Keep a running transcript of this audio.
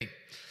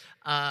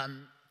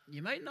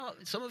You might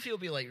not, some of you will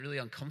be like really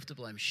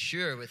uncomfortable, I'm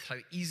sure, with how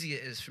easy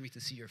it is for me to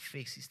see your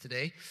faces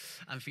today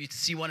and for you to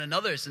see one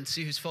another's and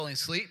see who's falling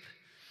asleep.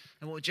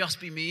 It won't just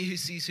be me who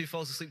sees who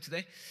falls asleep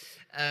today.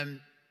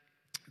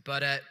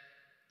 But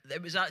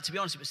it was, to be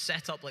honest, it was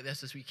set up like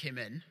this as we came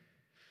in.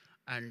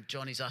 And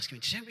Johnny's asking me,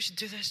 do you think we should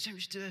do this? Do you think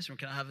we should do this? And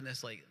we're kind of having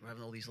this, like, we're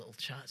having all these little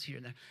chats here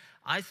and there.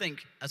 I think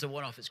as a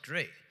one-off, it's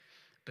great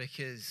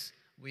because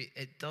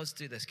it does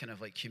do this kind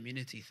of like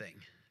community thing.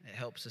 It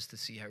helps us to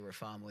see how we're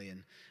family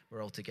and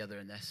we're all together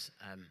in this.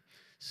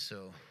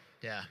 So,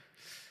 yeah.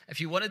 If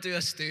you want to do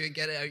a stew and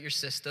get it out your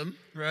system,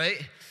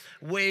 right?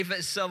 Wave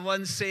at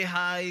someone, say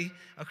hi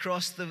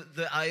across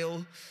the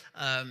aisle,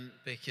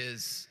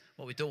 because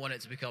what we don't want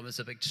it to become is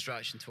a big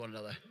distraction to one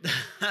another.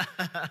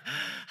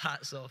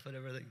 Hats off and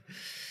everything.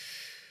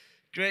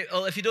 Great.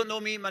 Well, if you don't know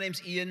me, my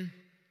name's Ian,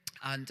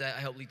 and I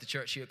help lead the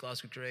church here at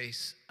Glasgow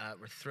Grace.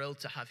 We're thrilled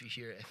to have you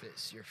here if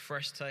it's your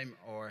first time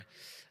or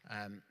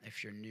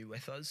if you're new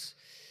with us.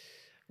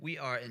 We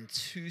are in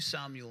 2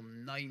 Samuel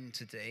 9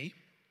 today,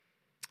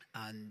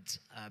 and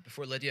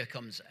before Lydia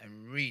comes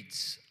and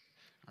reads,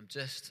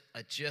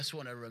 I just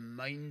want to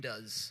remind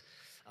us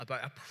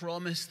about a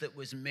promise that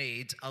was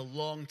made a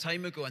long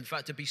time ago. In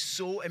fact, I'd be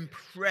so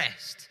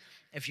impressed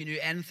if you knew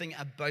anything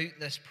about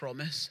this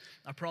promise,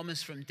 a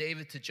promise from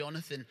David to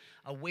Jonathan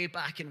way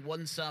back in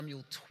 1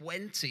 Samuel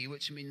 20,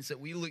 which means that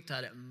we looked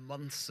at it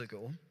months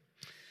ago.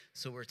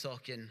 So we're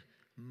talking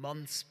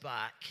months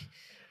back,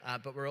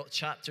 but we're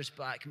chapters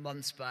back,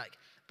 months back,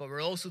 but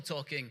we're also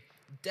talking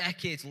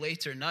decades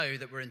later now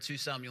that we're in 2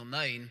 Samuel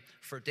 9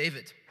 for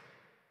David.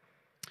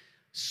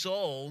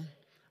 Saul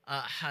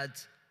had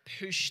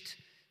pushed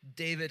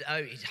David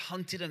out. He'd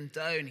hunted him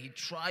down. He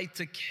tried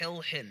to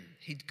kill him.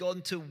 He'd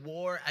gone to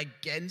war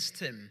against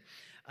him.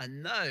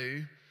 And now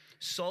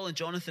Saul and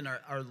Jonathan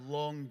are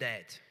long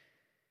dead.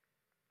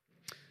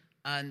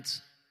 And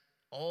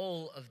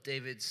all of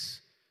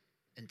David's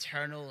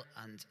internal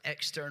and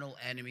external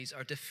enemies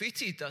are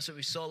defeated. That's what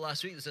we saw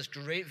last week. There's this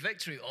great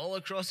victory all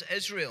across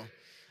Israel.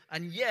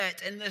 And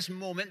yet, in this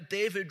moment,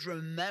 David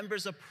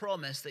remembers a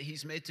promise that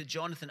he's made to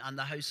Jonathan and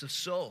the house of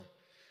Saul.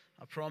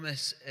 A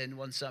promise in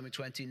 1 Samuel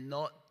 20,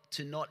 not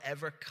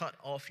ever cut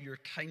off your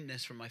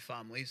kindness from my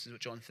family. This is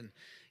what Jonathan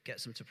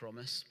gets him to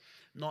promise.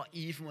 Not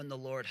even when the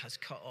Lord has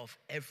cut off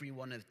every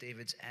one of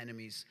David's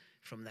enemies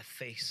from the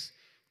face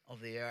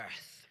of the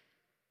earth.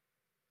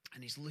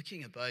 And he's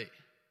looking about,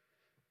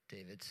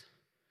 David.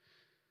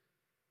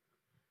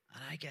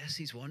 And I guess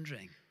he's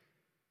wondering,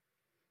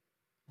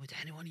 would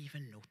anyone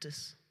even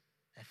notice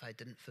if I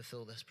didn't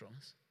fulfill this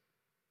promise?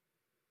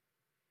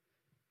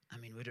 I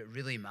mean, would it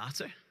really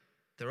matter?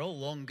 They're all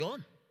long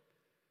gone.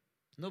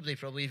 Nobody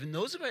probably even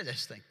knows about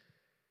this thing.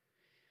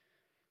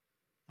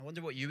 I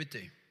wonder what you would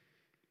do.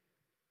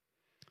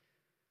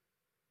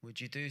 Would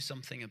you do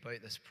something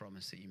about this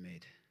promise that you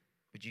made?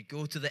 Would you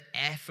go to the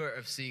effort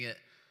of seeing it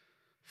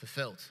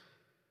fulfilled,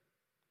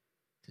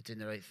 to doing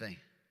the right thing?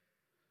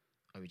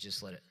 Or would you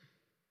just let it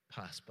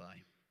pass by?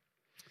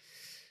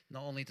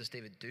 Not only does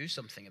David do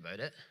something about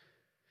it,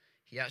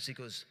 he actually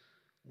goes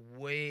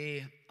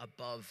way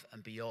above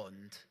and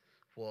beyond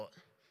what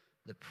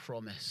the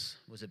promise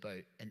was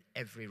about in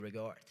every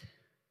regard.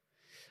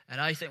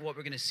 And I think what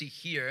we're going to see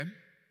here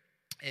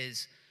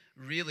is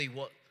really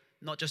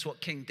not just what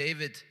King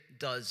David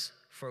does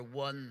for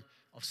one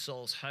of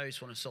Saul's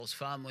house, one of Saul's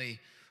family,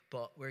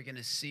 but we're going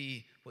to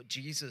see what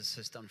Jesus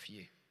has done for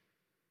you.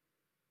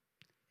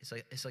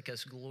 It's like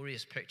this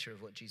glorious picture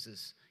of what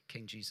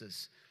King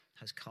Jesus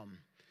has come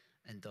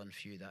and done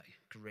for you, that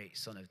great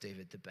son of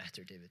David, the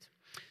better David.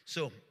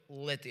 So,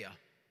 Lydia,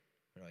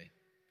 right,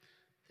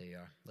 there you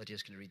are.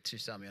 Lydia's going to read 2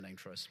 Samuel 9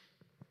 for us.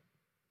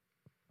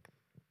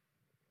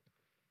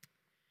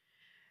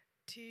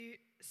 2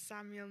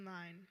 Samuel 9,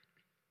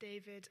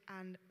 David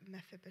and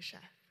Mephibosheth.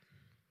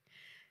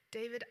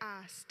 David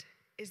asked,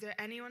 "Is there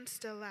anyone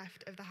still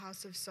left of the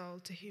house of Saul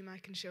to whom I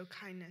can show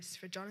kindness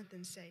for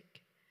Jonathan's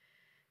sake?"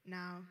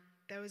 Now,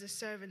 there was a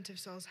servant of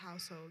Saul's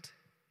household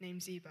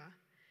named Ziba.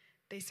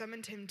 They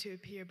summoned him to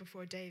appear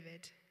before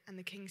David, and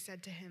the king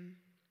said to him,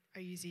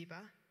 "Are you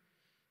Ziba?"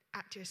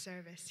 "At your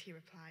service," he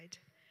replied.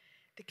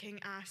 The king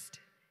asked,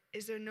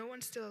 "Is there no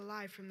one still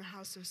alive from the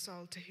house of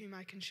Saul to whom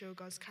I can show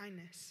God's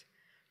kindness?"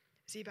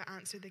 Ziba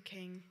answered the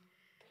king,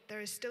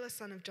 "There is still a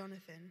son of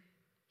Jonathan.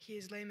 He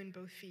is lame in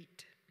both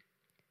feet."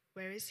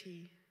 "Where is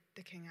he?"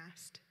 the king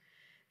asked.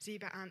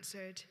 Ziba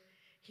answered,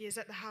 "He is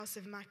at the house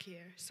of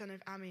Machir, son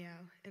of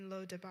Ammiel, in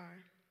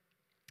Lo-debar."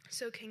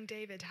 So King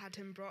David had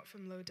him brought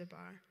from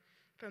Lo-debar,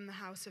 from the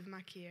house of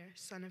Machir,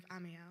 son of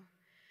Ammiel.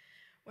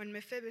 When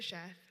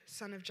Mephibosheth,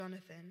 son of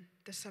Jonathan,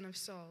 the son of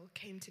Saul,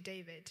 came to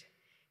David,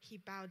 he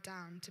bowed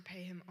down to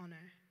pay him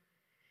honor.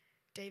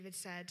 David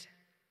said,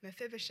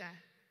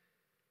 "Mephibosheth,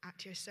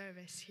 at your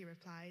service," he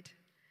replied.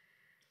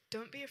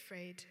 "Don't be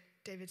afraid,"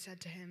 David said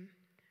to him,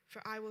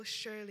 "for I will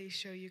surely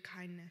show you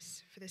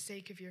kindness for the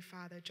sake of your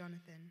father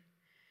Jonathan.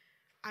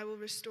 I will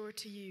restore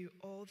to you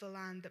all the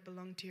land that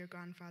belonged to your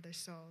grandfather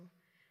Saul,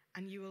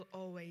 and you will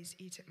always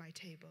eat at my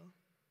table."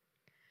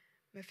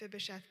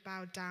 Mephibosheth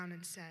bowed down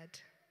and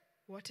said,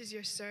 "What is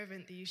your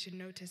servant that you should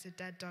notice a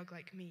dead dog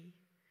like me?"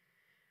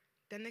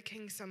 Then the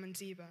king summoned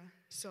Ziba,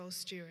 Saul's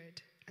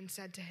steward, and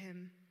said to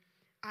him,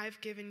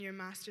 "I've given your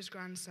master's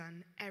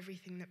grandson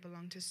everything that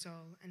belonged to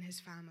Saul and his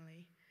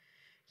family.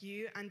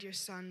 You and your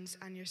sons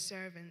and your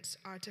servants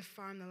are to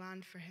farm the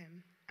land for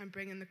him and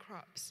bring in the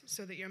crops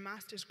so that your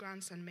master's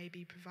grandson may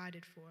be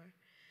provided for.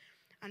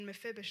 And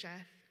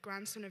Mephibosheth,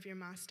 grandson of your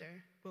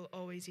master, will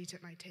always eat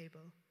at my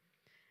table."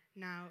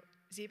 Now,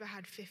 Ziba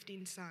had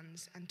 15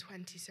 sons and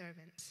 20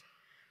 servants.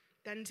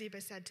 Then Ziba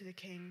said to the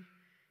king,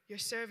 "Your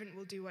servant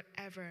will do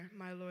whatever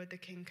my lord the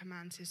king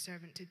commands his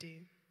servant to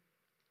do."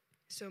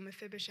 So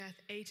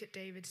Mephibosheth ate at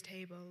David's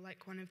table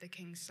like one of the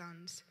king's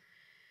sons.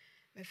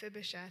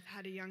 Mephibosheth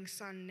had a young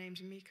son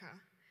named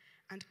Micah,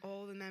 and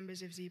all the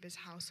members of Ziba's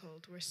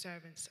household were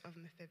servants of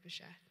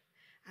Mephibosheth.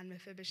 And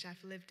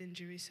Mephibosheth lived in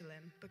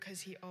Jerusalem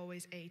because he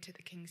always ate at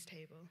the king's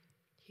table.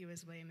 He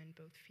was lame in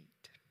both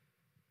feet.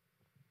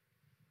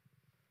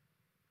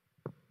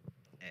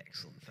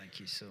 Excellent. Thank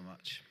you so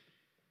much.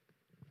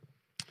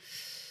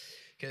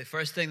 Okay, the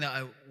first thing that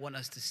I want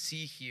us to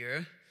see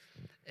here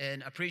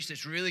in a preach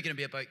that's really going to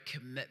be about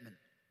commitment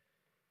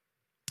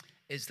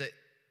is that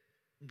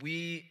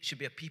we should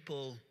be a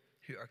people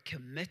who are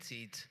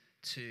committed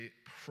to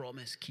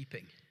promise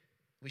keeping.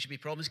 We should be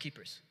promise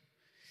keepers.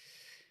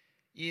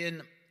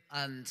 Ian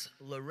and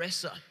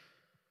Larissa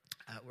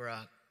were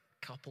a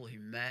couple who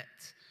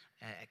met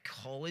at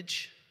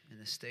college in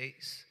the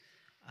States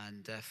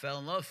and fell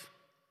in love.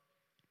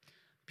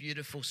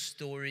 Beautiful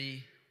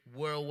story,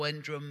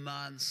 whirlwind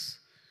romance,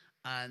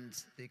 and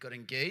they got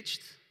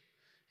engaged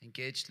in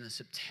the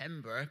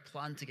September,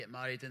 planned to get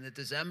married in the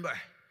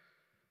December.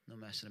 No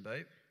messing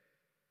about.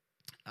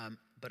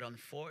 But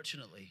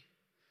unfortunately,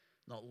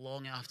 not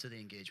long after the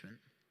engagement,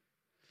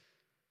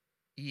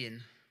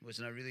 Ian was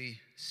in a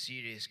really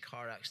serious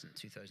car accident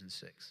in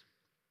 2006.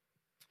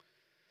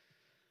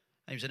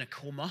 And he was in a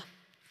coma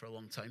for a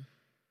long time.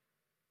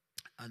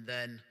 And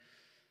then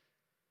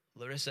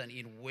Larissa and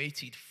Ian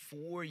waited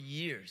 4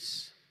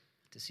 years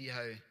to see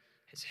how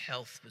his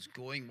health was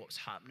going, what was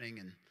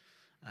happening,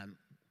 and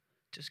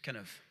just kind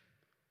of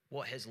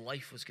what his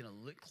life was going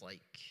to look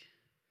like,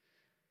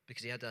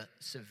 because he had a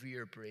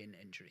severe brain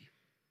injury.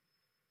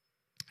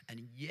 And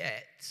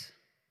yet,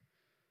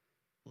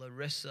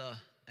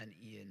 Larissa and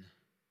Ian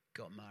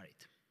got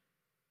married.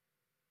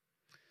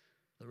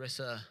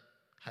 Larissa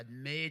had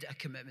made a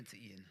commitment to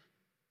Ian,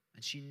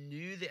 and she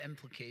knew the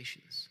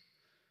implications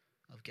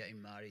of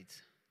getting married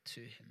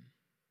to him,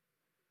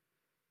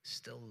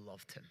 still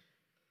loved him,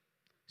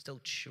 still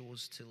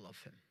chose to love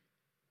him,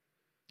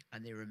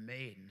 and they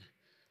remain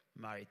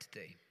married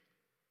today.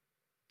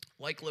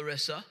 Like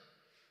Larissa,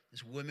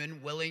 this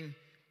woman willing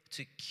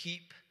to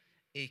keep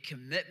a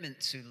commitment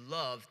to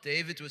love,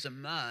 David was a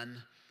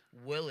man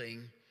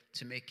willing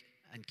to make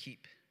and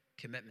keep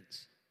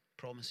commitments,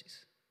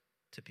 promises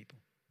to people.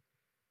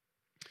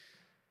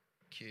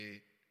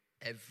 Cue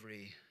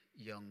every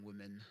young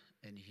woman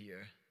in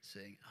here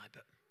saying,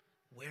 but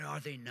where are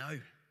they now?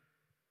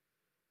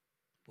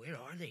 Where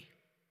are they?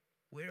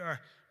 Where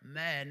are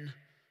men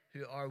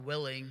who are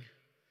willing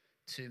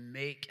to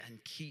make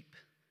and keep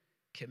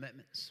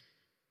commitments?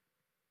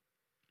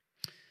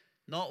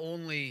 Not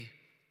only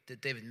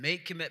did David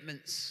make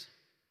commitments,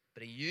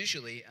 but he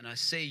usually, and I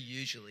say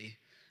usually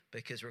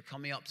because we're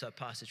coming up to a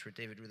passage where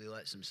David really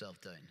lets himself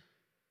down,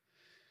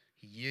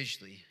 he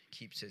usually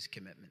keeps his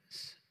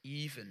commitments,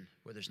 even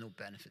where there's no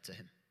benefit to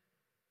him.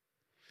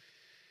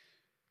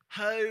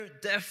 How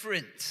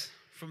different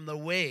from the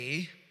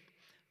way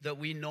that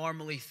we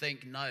normally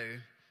think now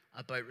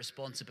about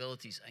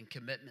responsibilities and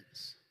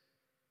commitments.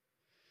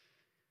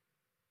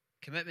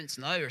 Commitments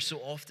now are so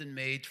often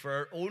made for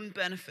our own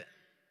benefit.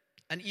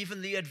 And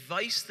even the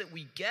advice that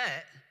we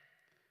get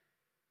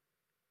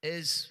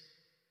is,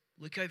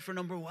 look out for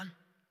number one.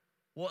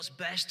 What's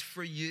best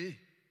for you?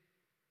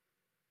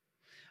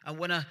 And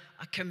when a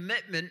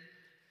commitment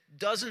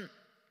doesn't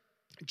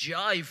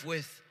jive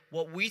with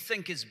what we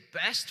think is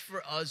best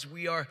for us,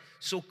 we are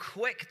so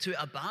quick to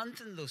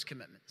abandon those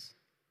commitments.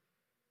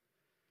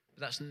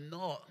 But that's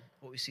not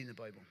what we see in the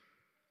Bible.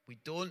 We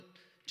don't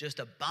just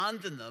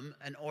abandon them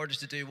in order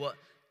to do what,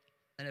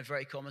 in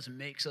inverted commas,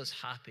 makes us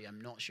happy.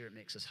 I'm not sure it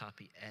makes us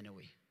happy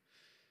anyway.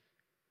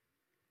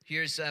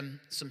 Here's some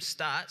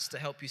stats to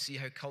help you see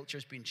how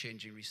culture's been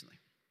changing recently.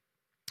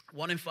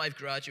 1 in 5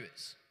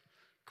 graduates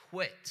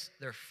quit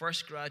their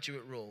first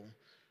graduate role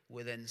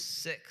within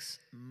 6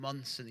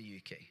 months in the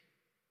UK.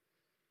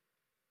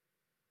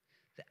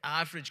 The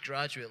average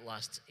graduate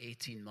lasts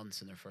 18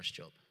 months in their first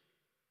job.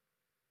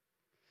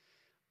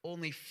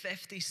 Only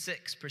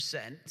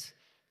 56%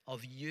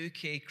 of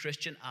UK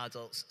Christian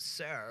adults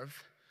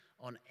serve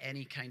on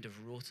any kind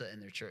of rota in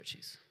their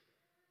churches.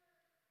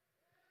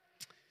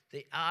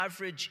 The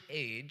average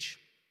age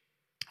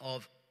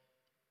of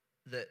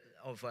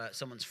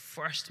someone's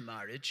first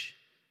marriage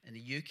in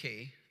the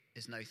UK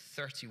is now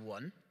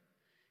 31,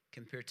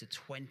 compared to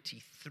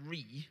 23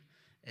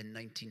 in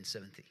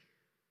 1970.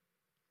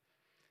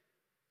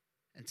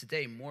 And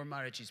today, more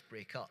marriages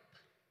break up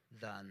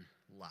than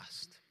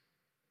last.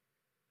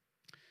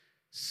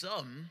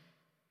 Some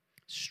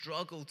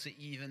struggle to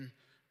even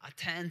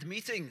attend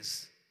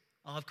meetings.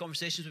 I'll have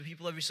conversations with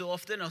people every so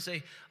often. I'll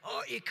say, "Oh,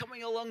 are you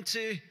coming along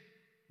to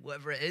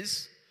whatever it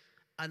is?"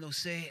 And they'll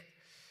say,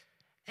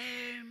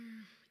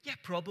 "Yeah,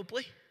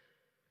 probably."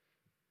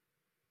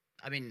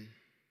 I mean,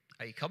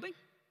 are you coming?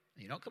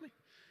 Are you not coming?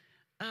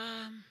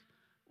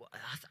 Well,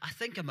 I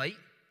think I might.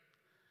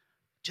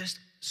 Just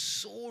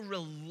so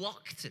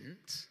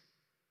reluctant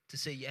to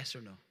say yes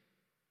or no,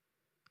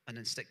 and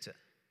then stick to it.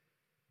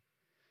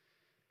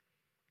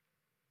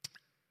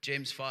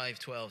 James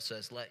 5:12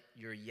 says, "Let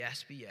your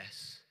yes be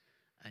yes,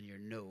 and your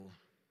no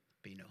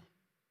be no."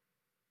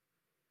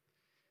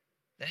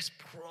 This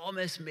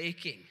promise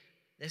making,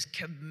 this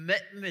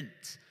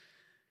commitment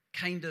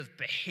kind of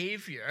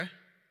behavior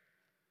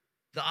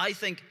that I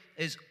think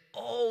is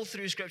all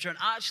through Scripture, and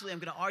actually I'm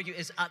going to argue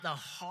is at the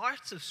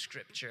heart of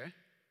Scripture,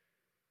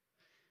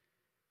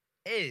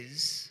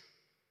 is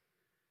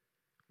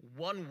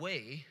one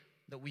way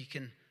that we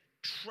can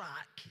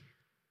track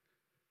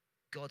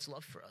God's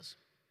love for us.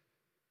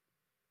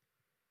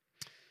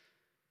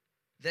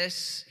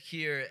 This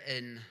here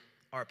in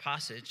our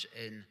passage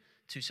in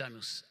 2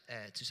 Samuel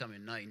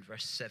 9,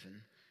 verse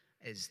 7,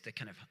 is the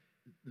kind of,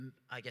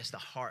 I guess, the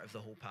heart of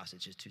the whole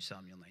passage is 2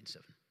 Samuel 9,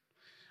 7.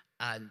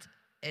 And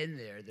in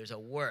there's a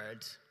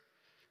word,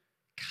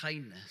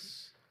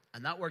 kindness.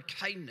 And that word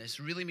kindness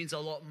really means a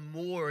lot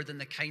more than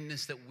the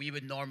kindness that we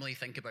would normally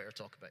think about or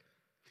talk about.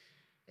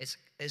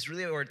 It's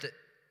really a word that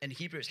in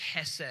Hebrew is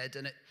hesed,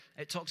 and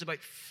it talks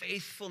about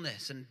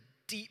faithfulness and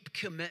deep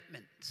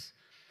commitment.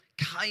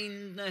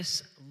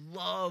 Kindness,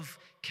 love,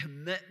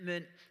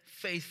 commitment,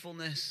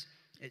 faithfulness.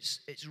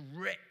 It's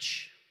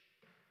rich.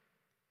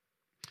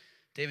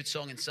 David's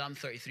song in Psalm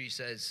 33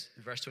 says,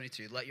 in verse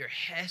 22, "Let your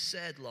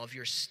hesed love,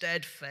 your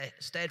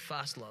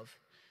steadfast love,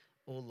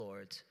 O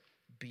Lord,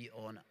 be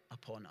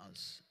upon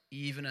us,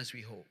 even as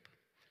we hope.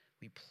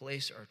 We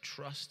place our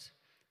trust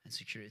and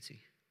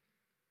security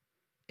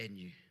in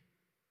you."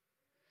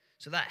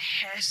 So that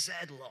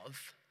hesed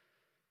love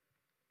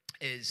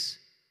is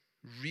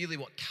really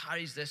what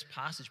carries this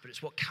passage, but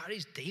it's what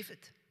carries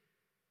David.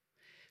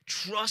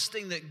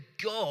 Trusting that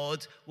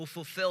God will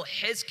fulfill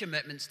his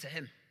commitments to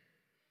him.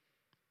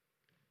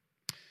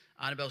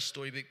 Annabelle's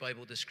Storybook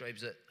Bible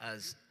describes it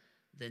as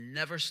the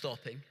never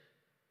stopping,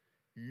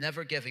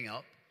 never giving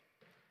up,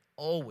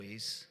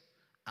 always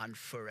and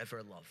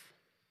forever love.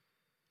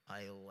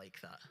 I like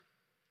that.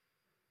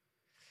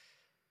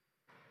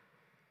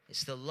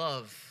 It's the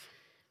love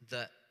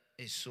that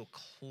is so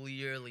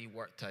clearly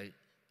worked out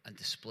and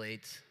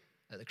displayed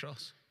at the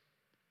cross.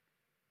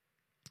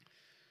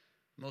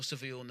 Most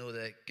of you will know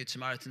the Good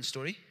Samaritan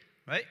story,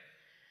 right?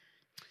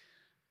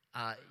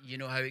 You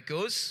know how it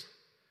goes.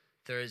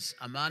 There's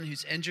a man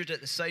who's injured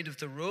at the side of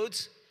the road,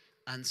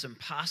 and some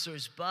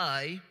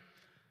passers-by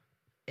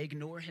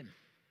ignore him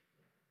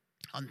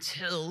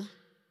until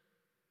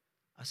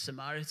a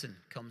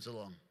Samaritan comes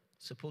along,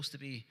 supposed to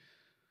be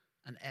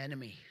an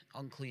enemy,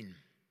 unclean,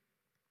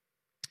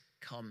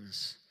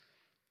 comes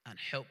and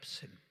helps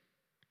him.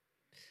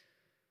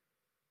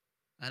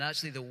 And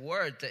actually the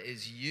word that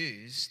is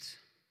used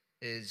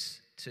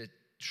is to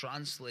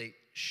translate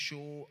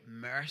show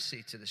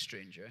mercy to the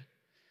stranger,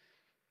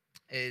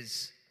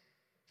 is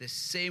the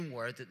same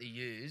word that they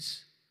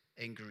use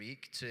in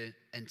Greek to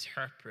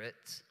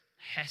interpret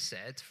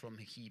hesed from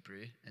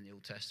Hebrew in the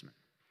Old Testament.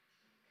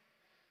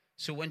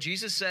 So when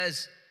Jesus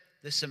says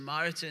the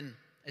Samaritan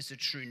is the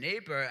true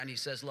neighbor, and he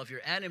says love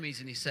your enemies,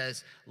 and he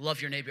says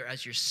love your neighbor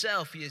as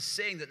yourself, he is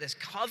saying that this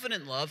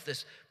covenant love,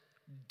 this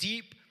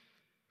deep,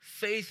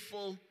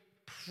 faithful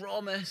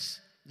promise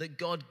that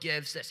God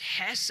gives, this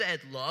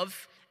hesed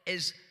love,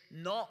 is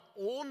not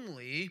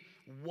only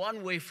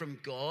one way from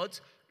God,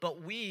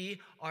 but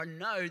we are,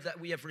 now that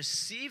we have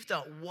received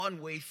that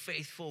one-way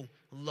faithful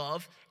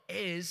love,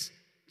 is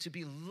to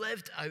be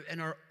lived out in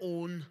our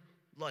own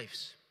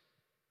lives.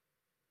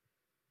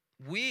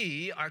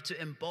 We are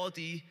to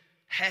embody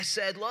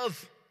hesed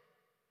love.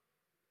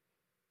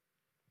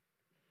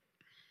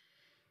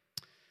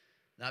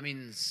 That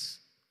means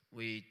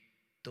we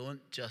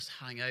don't just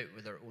hang out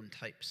with our own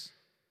types.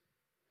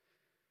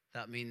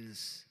 That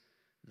means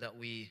that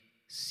we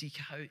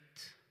seek out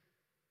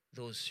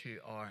those who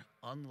are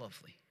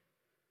unlovely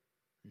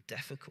and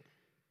difficult,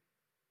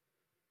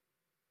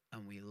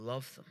 and we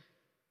love them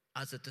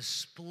as a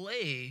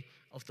display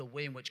of the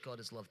way in which God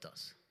has loved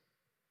us.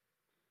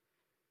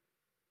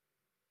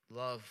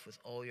 Love with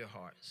all your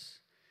hearts,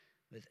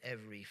 with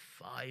every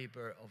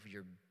fiber of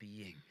your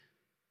being.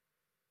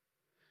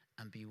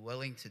 And be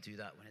willing to do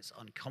that when it's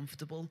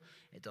uncomfortable,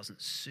 it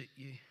doesn't suit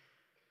you,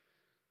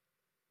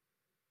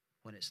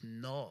 when it's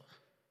not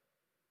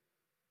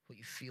what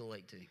you feel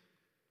like doing.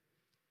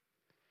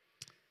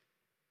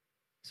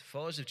 As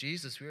followers of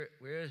Jesus,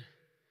 we're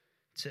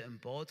to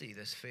embody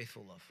this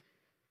faithful love.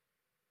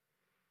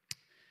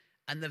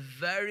 And the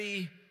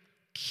very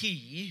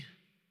key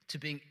to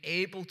being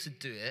able to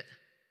do it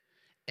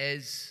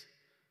is,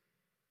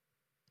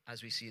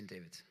 as we see in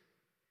David,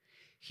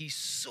 he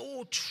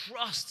so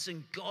trusts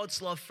in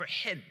God's love for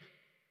him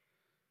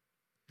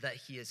that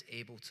he is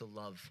able to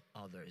love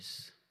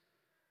others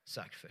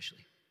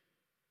sacrificially.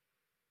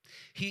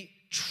 He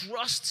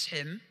trusts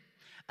him,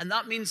 and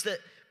that means that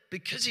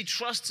because he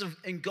trusts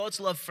in God's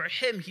love for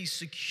him, he's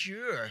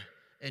secure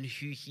in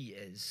who he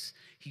is.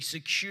 He's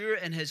secure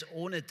in his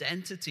own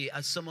identity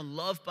as someone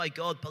loved by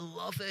God,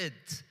 beloved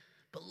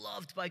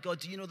by God.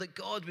 Do you know that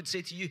God would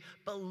say to you,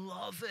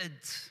 beloved?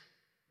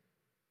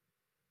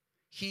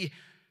 He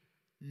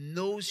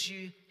knows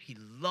you, he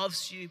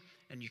loves you,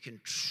 and you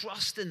can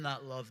trust in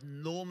that love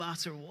no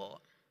matter what,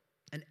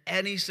 in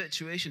any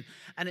situation.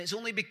 And it's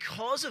only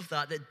because of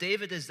that that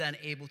David is then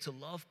able to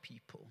love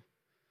people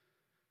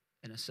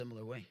in a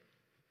similar way.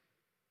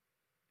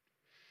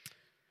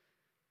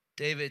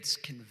 David's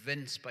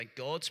convinced by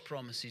God's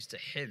promises to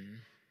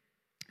him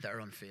that are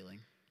unfailing,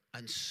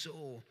 and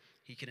so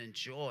he can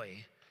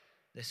enjoy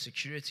the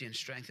security and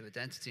strength of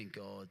identity in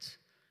God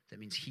that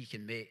means he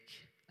can make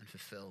and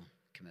fulfill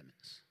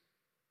commitments.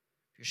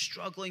 If you're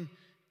struggling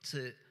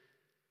to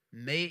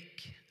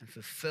make and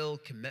fulfill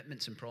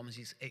commitments and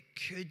promises, it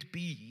could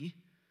be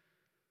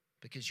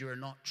because you are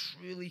not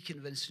truly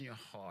convinced in your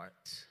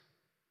heart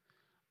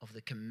of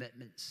the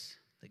commitments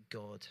that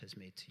God has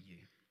made to you.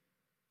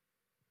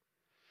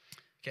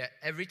 Okay,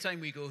 every time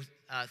we go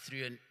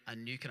through a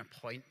new kind of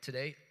point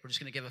today, we're just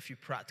going to give a few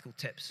practical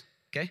tips,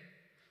 okay?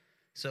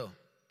 So,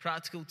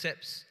 practical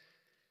tips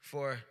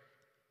for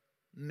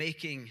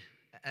making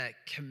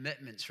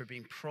commitments, for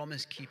being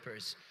promise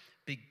keepers.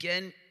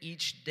 Begin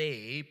each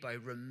day by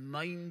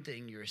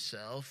reminding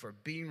yourself or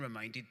being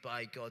reminded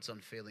by God's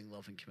unfailing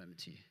love and commitment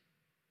to you.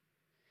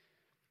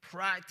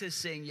 Practice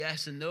saying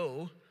yes and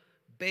no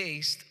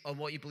based on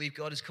what you believe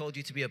God has called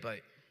you to be about.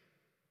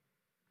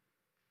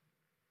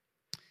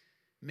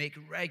 Make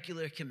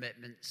regular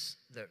commitments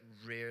that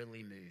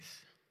rarely move.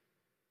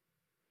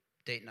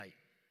 Date night,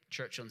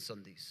 church on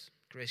Sundays,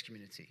 Grace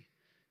Community,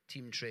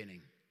 team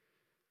training,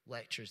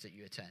 lectures that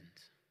you attend.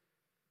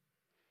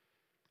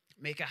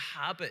 Make a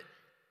habit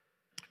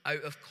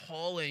out of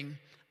calling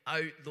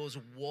out those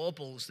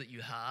wobbles that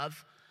you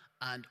have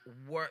and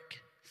work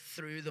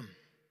through them.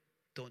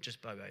 Don't just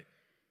bow out.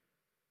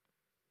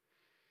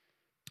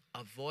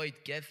 Avoid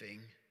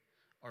giving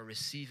or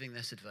receiving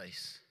this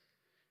advice.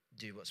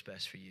 Do what's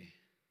best for you.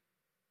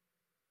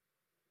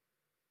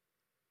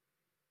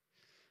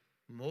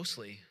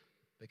 Mostly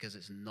because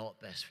it's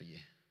not best for you.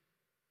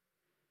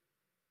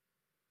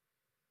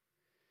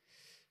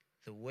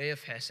 The way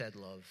of Hesed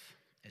love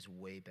is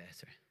way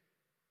better.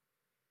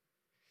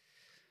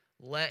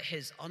 Let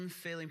his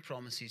unfailing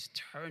promises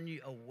turn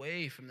you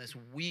away from this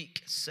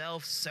weak,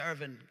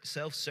 self-serving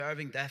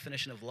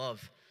definition of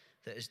love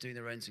that is doing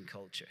the rounds in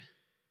culture,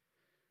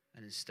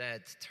 and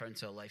instead turn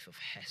to a life of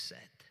Hesed,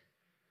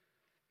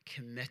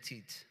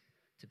 committed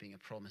to being a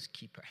promise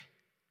keeper.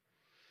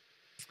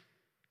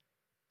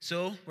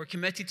 So, we're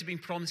committed to being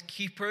promise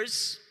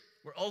keepers.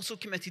 We're also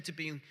committed to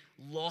being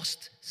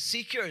lost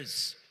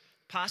seekers.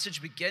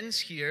 Passage begins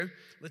here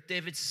with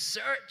David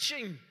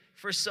searching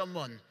for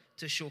someone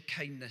to show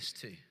kindness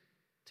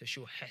to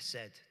show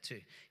Hesed to.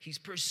 He's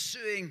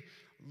pursuing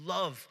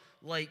love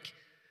like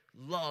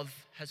love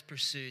has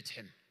pursued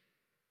him.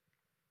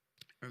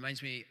 It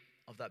reminds me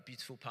of that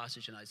beautiful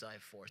passage in Isaiah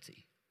 40. It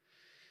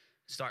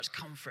starts,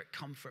 comfort,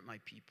 comfort my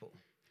people.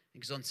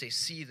 It goes on to say,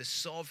 see, the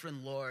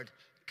sovereign Lord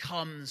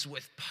comes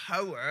with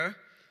power,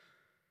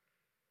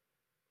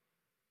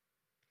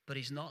 but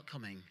he's not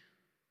coming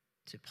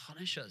to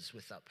punish us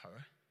with that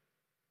power.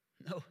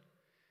 No.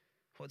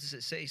 What does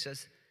it say? He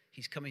says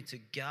he's coming to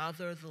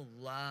gather the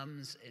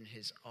lambs in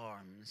his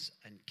arms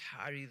and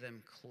carry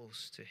them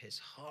close to his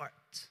heart.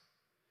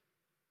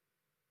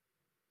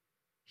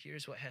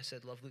 Here's what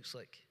Hesed love looks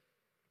like.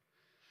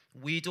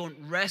 We don't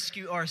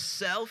rescue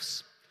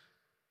ourselves.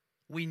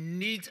 We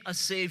need a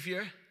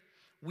savior.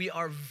 We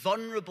are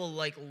vulnerable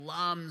like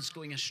lambs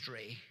going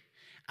astray.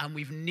 And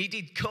we've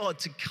needed God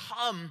to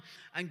come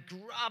and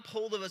grab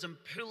hold of us and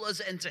pull us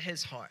into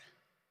his heart.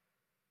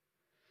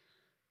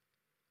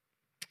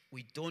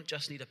 We don't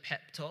just need a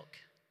pep talk.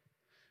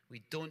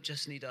 We don't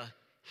just need a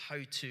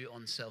how-to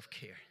on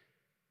self-care.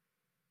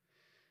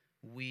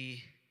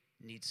 We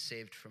need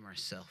saved from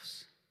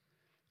ourselves.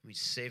 We need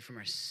saved from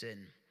our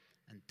sin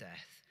and death.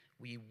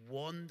 We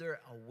wander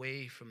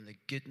away from the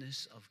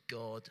goodness of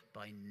God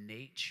by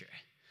nature.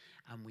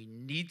 And we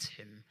need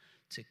him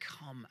to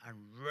come and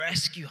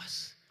rescue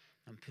us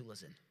and pull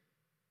us in.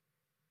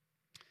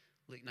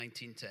 Luke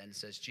 19:10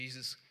 says,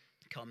 Jesus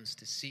comes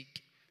to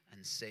seek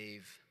and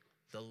save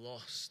the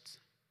lost.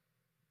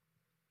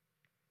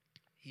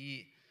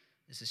 He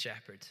is the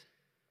shepherd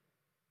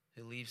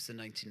who leaves the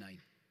 99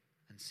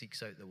 and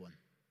seeks out the one.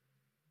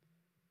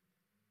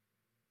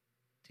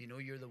 Do you know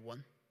you're the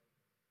one?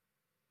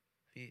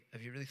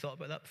 Have you really thought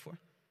about that before?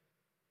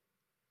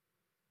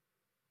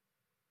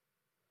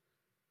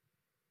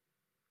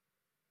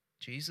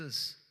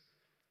 Jesus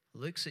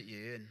looks at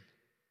you and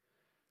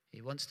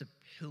he wants to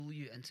pull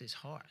you into his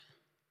heart.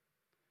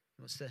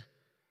 He wants to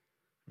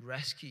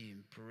rescue you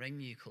and bring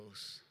you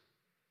close,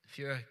 If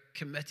you're a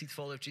committed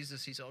follower of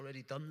Jesus, he's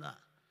already done that.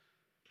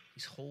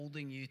 He's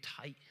holding you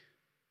tight,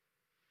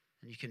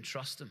 and you can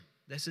trust him.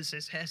 This is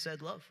his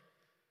Hesed love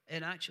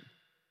in action.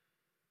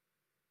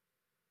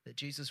 That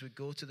Jesus would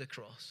go to the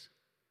cross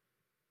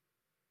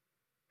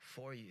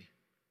for you.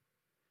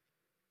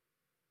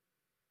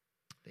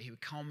 That he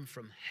would come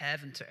from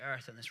heaven to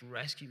earth on this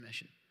rescue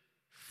mission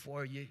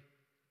for you.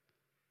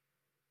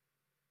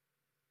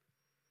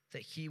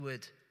 That he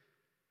would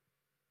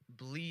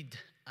bleed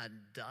and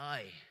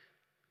die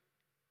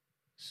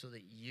so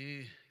that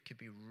you could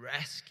be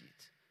rescued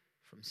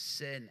from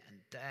sin and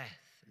death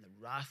and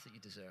the wrath that you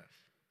deserve.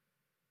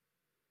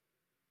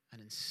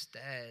 And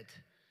instead,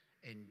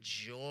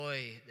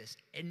 enjoy this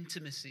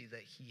intimacy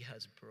that he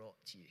has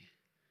brought you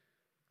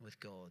with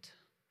God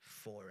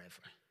forever.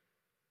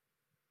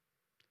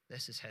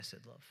 This is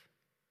Hesed love.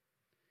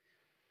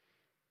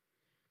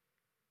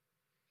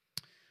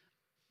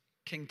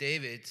 King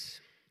David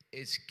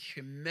is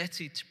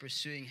committed to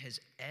pursuing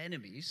his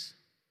enemies,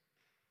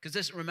 because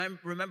this,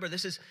 remember,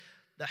 this is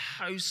the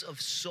house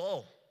of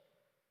Saul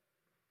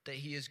that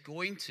he is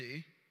going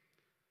to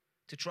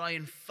try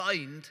and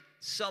find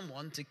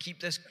someone to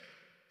keep this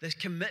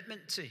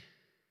commitment to,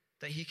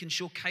 that he can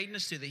show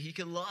kindness to, that he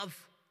can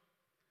love.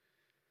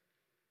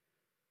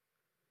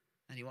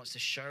 And he wants to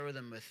shower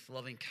them with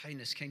loving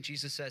kindness. King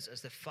Jesus says, as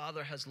the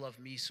Father has loved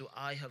me, so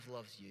I have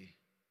loved you.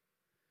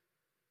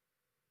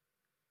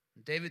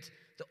 And David,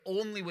 the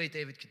only way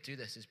David could do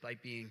this is by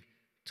being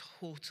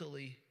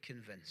totally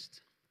convinced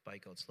by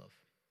God's love.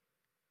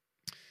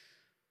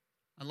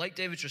 And like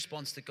David's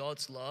response to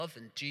God's love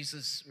and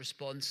Jesus'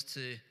 response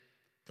to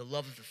the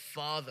love of the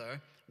Father,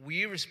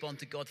 we respond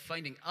to God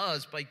finding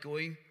us by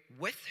going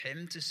with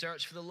him to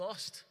search for the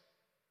lost,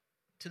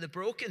 to the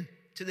broken,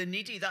 to the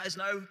needy. That is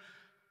now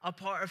a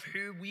part of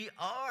who we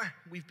are.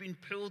 We've been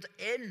pulled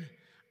in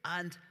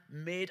and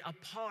made a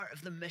part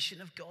of the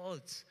mission of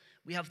God.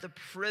 We have the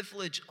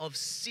privilege of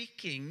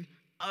seeking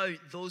out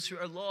those who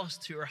are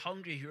lost, who are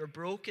hungry, who are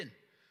broken.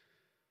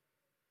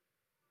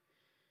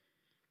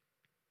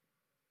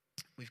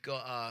 We've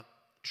got a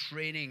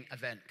training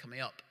event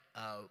coming up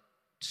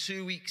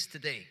 2 weeks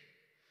today.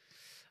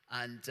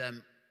 And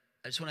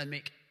I just want to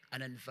make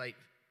an invite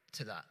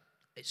to that.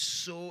 It's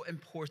so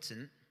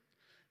important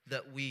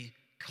that we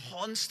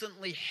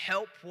constantly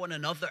help one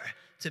another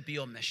to be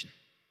on mission.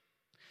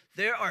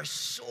 There are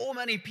so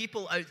many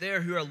people out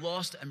there who are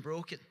lost and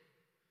broken.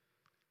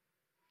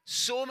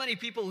 So many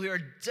people who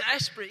are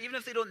desperate, even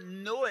if they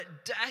don't know it,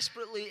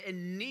 desperately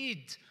in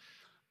need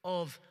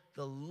of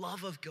the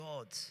love of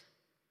God.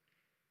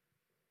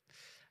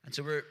 And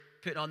so we're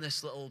putting on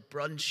this little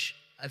brunch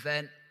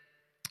event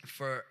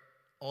for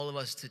all of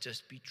us to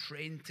just be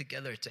trained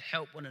together, to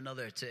help one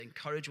another, to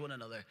encourage one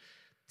another,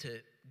 to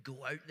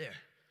go out there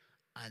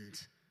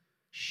and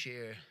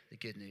share the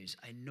good news.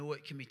 I know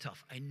it can be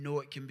tough. I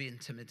know it can be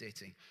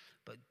intimidating.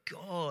 But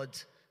God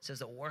says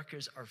that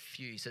workers are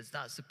few. He says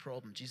that's the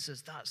problem. Jesus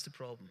says that's the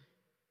problem.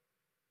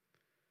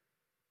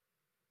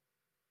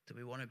 Do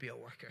we want to be a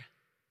worker?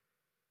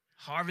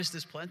 Harvest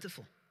is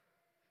plentiful.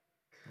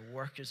 The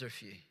workers are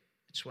few.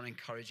 I just want to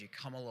encourage you,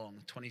 come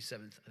along,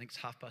 27th, I think it's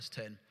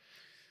 10:30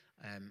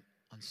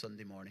 on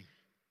Sunday morning.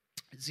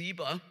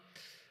 Ziba,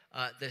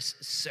 this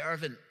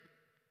servant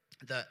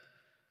that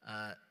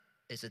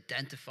is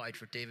identified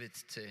for David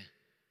to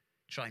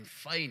try and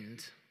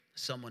find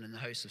someone in the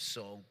house of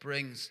Saul,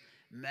 brings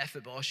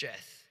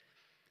Mephibosheth.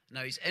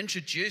 Now he's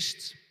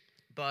introduced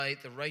by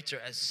the writer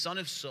as son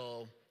of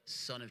Saul,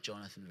 son of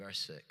Jonathan, verse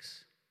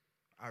 6.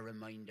 A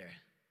reminder,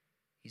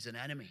 he's an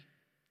enemy.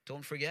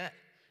 Don't forget,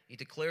 he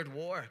declared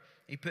war.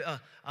 He put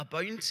a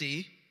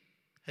bounty,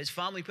 his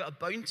family put a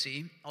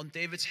bounty on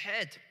David's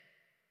head.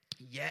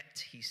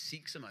 Yet he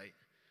seeks him out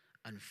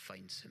and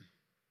finds him.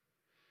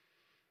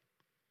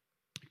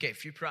 Okay, a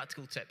few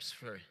practical tips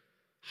for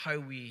how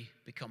we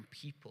become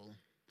people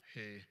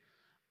who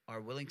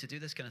are willing to do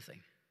this kind of thing,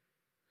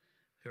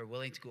 who are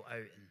willing to go out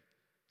and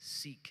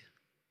seek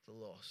the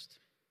lost.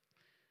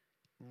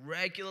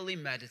 Regularly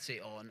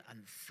meditate on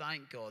and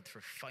thank God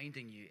for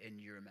finding you in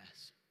your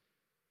mess.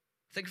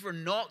 I think if we're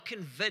not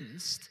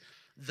convinced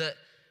that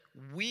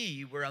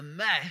we were a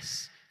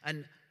mess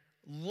and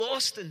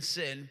lost in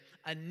sin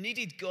and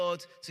needed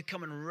God to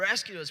come and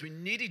rescue us, we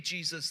needed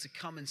Jesus to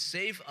come and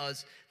save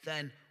us,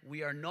 then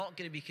we are not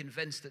going to be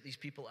convinced that these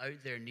people out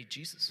there need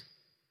Jesus.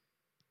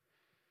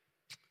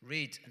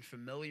 Read and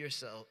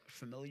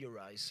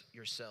familiarize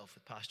yourself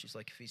with passages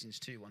like Ephesians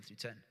 2, 1 through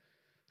 10.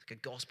 It's like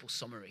a gospel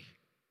summary.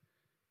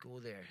 Go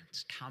there,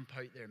 just camp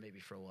out there maybe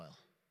for a while.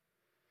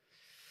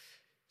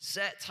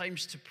 Set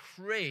times to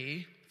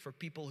pray for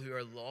people who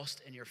are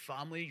lost in your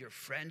family, your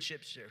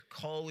friendships, your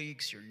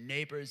colleagues, your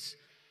neighbors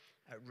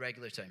at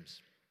regular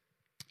times.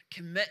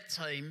 Commit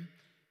time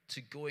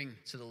to going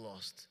to the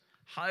lost.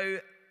 How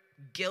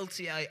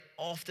guilty I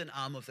often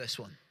am of this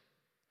one.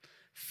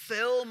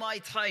 Fill my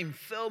time,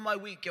 fill my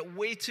week, get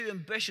way too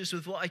ambitious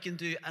with what I can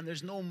do, and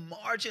there's no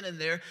margin in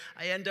there.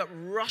 I end up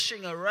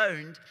rushing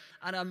around,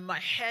 and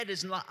my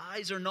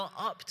eyes are not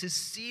up to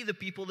see the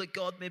people that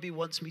God maybe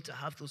wants me to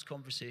have those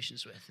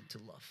conversations with and to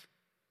love.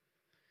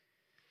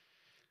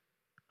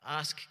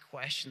 Ask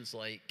questions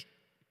like,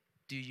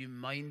 do you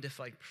mind if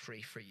I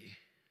pray for you?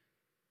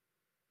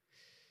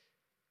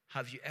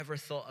 Have you ever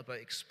thought about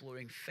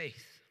exploring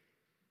faith?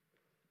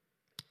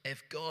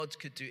 If God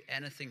could do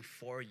anything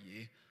for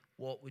you,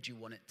 what would you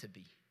want it to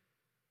be?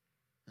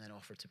 And then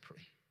offer to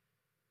pray.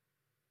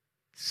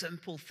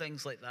 Simple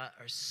things like that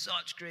are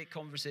such great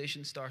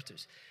conversation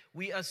starters.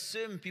 We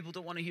assume people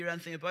don't want to hear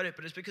anything about it,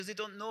 but it's because they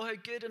don't know how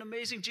good and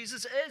amazing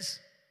Jesus is.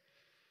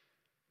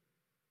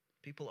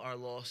 People are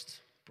lost,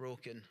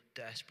 broken,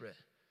 desperate.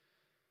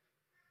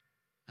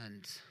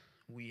 And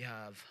we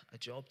have a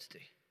job to do,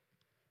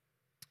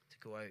 to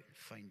go out and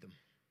find them.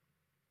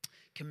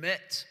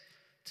 Commit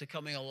to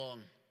coming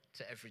along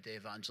to everyday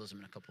evangelism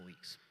in a couple of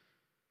weeks.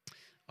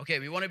 Okay,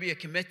 we want to be a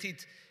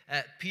committed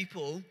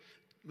people.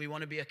 We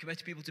want to be a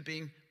committed people to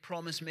being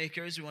promise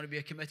makers. We want to be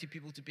a committed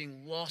people to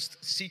being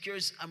lost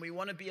seekers. And we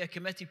want to be a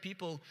committed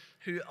people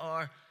who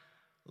are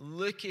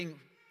looking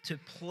to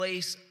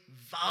place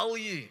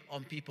value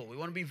on people. We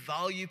want to be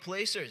value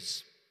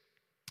placers.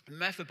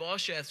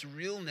 Mephibosheth's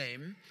real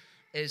name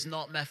is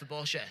not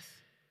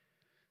Mephibosheth.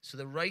 So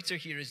the writer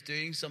here is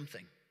doing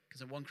something.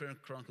 Because in 1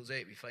 Chronicles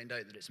 8, we find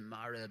out that it's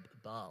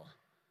Merib-Baal.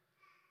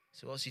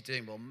 So what's he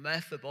doing? Well,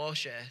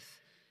 Mephibosheth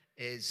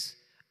is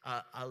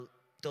a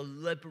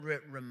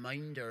deliberate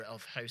reminder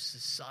of how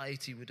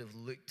society would have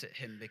looked at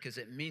him, because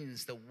it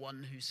means the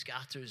one who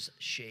scatters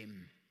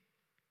shame.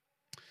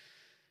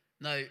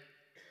 Now,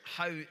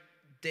 how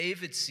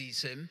David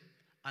sees him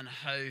and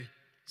how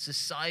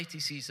society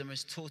sees him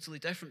is totally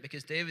different,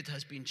 because David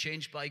has been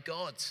changed by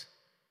God.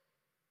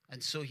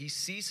 And so he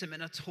sees him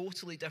in a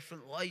totally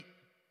different light.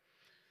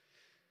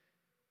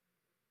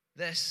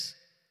 This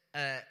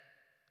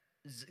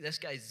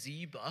guy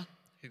Ziba,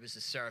 who was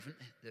the servant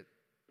that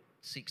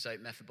seeks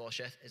out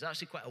Mephibosheth, is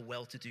actually quite a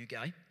well-to-do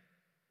guy.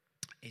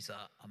 He's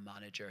a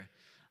manager,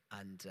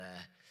 and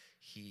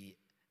he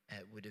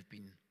would have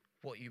been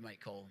what you might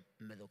call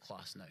middle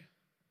class now,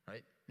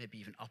 right? Maybe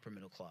even upper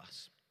middle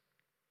class.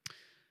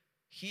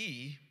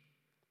 He,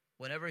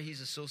 whenever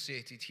he's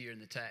associated here in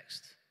the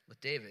text with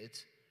David,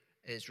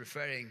 is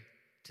referring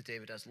to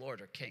David as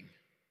Lord or King,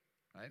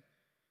 right?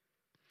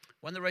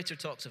 When the writer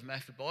talks of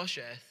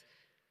Mephibosheth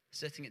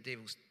sitting at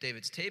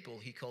David's table,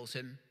 he calls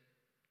him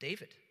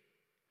David.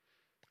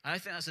 And I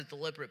think that's a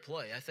deliberate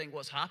play. I think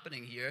what's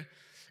happening here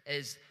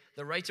is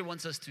the writer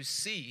wants us to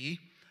see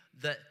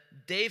that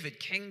David,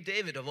 King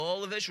David of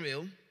all of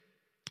Israel,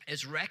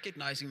 is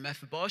recognizing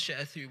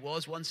Mephibosheth, who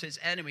was once his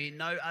enemy,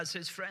 now as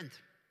his friend.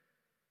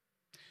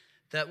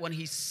 That when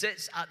he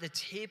sits at the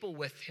table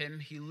with him,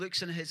 he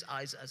looks in his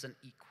eyes as an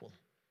equal.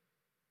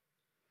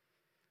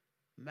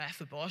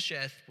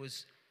 Mephibosheth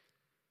was,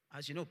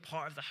 as you know,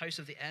 part of the house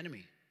of the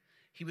enemy.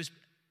 He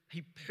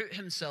put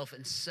himself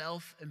in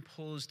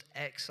self-imposed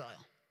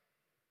exile.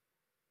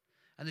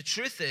 And the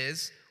truth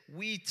is,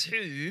 we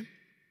too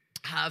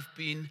have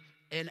been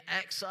in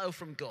exile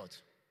from God,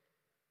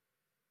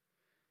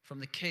 from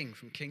the King,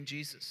 from King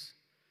Jesus,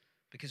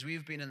 because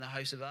we've been in the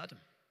house of Adam,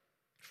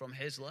 from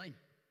his line,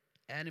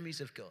 enemies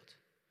of God.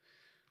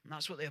 And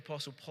that's what the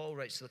Apostle Paul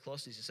writes to the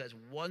Colossians. He says,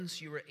 once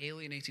you were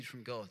alienated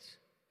from God,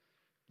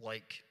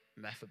 like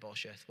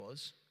Mephibosheth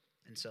was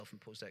in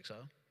self-imposed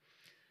exile,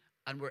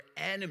 and were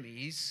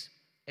enemies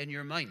in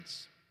your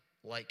minds,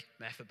 like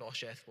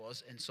Mephibosheth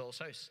was in Saul's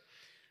house,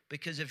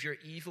 because of your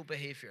evil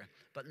behavior.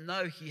 But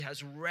now he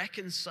has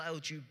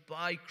reconciled you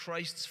by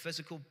Christ's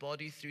physical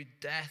body through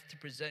death to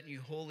present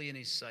you holy in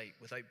his sight,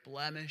 without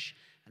blemish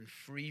and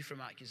free from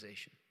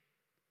accusation.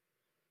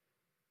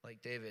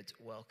 Like David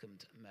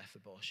welcomed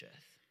Mephibosheth.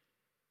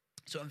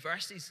 So in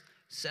verses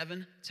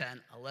 7,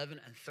 10, 11,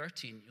 and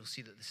 13, you'll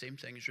see that the same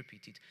thing is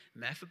repeated.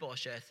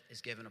 Mephibosheth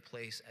is given a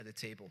place at the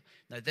table.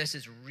 Now, this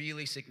is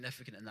really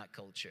significant in that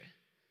culture.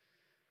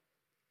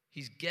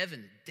 He's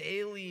given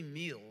daily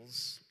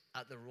meals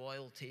at the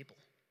royal table.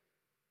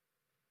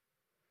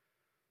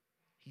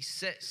 He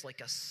sits like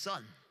a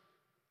son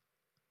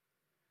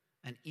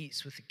and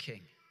eats with the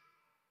king.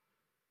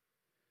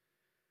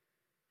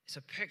 It's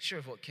a picture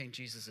of what King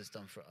Jesus has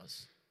done for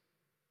us.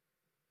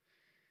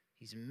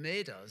 He's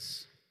made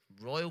us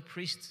royal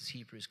priests, as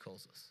Hebrews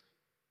calls us.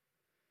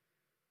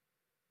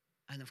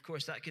 And of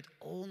course, that could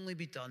only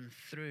be done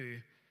through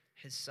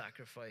his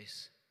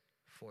sacrifice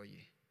for you,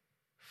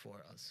 for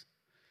us.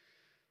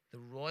 The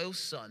royal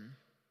son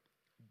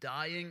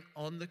dying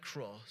on the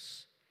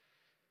cross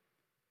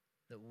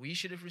that we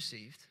should have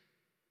received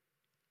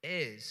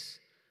is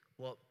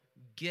what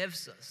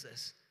gives us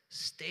this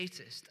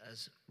status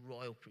as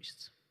royal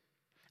priests.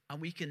 And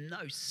we can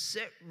now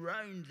sit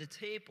round the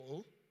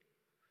table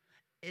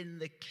in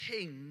the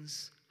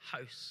king's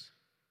house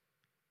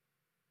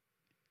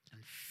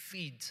and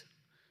feed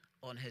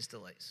on his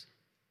delights.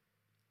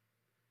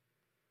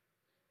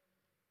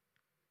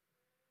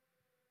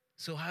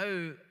 So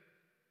how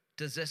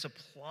does this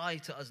apply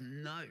to us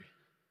now?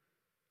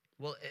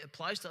 Well, it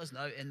applies to us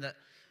now in that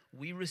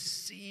we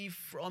receive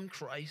from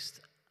Christ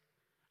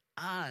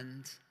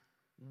and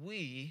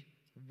we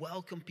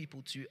welcome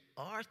people to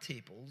our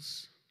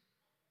tables,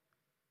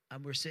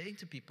 and we're saying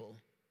to people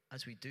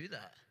as we do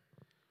that,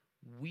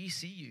 we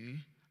see you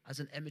as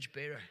an image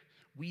bearer.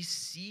 We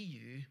see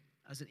you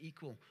as an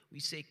equal. We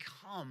say,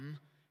 come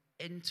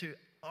into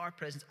our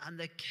presence and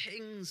the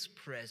King's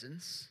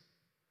presence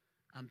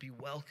and be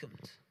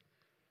welcomed.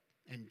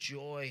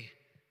 Enjoy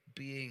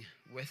being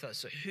with us.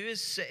 So who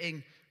is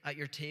sitting at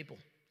your table?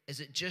 Is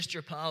it just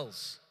your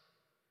pals?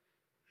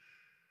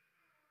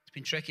 It's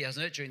been tricky,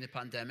 hasn't it, during the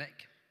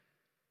pandemic?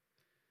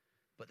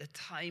 But the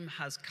time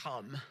has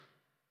come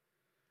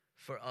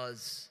for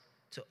us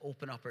to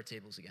open up our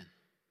tables again.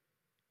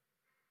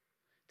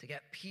 To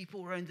get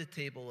people around the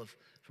table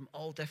from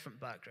all different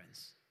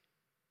backgrounds.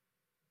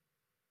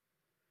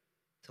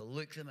 To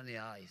look them in the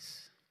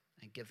eyes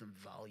and give them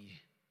value.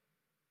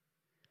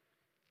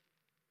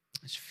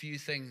 There's few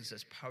things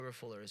as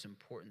powerful or as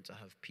important to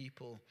have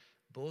people,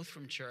 both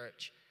from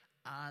church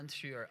and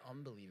who are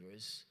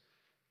unbelievers,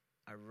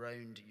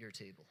 around your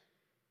table.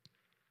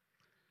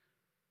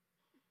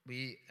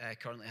 We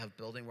currently have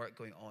building work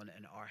going on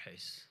in our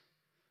house,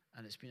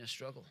 and it's been a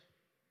struggle.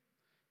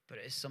 But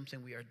it is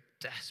something we are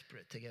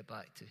desperate to get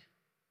back to.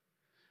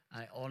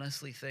 And I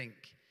honestly think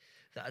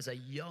that as a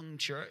young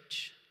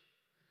church,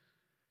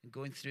 and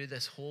going through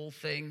this whole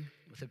thing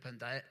with the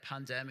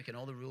pandemic and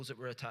all the rules that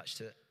were attached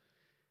to it,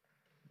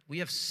 we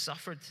have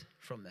suffered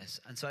from this.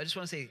 And so I just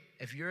want to say,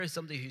 if you're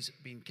somebody who's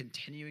been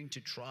continuing to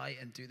try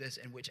and do this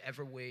in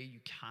whichever way you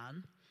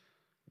can,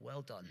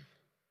 well done.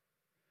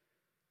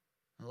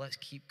 And let's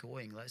keep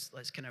going. Let's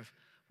kind of,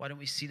 why don't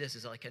we see this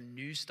as like a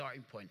new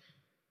starting point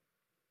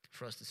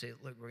for us to say,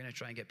 look, we're going to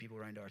try and get people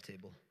around our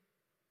table.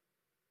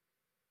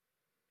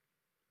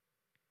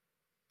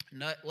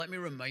 Now, let me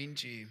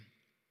remind you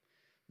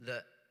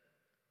that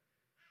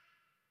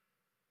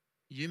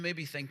you may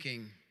be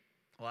thinking,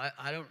 well,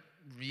 I don't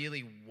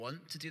really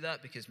want to do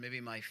that because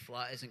maybe my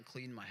flat isn't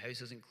clean, my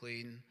house isn't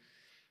clean,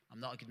 I'm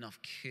not a good enough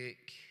cook,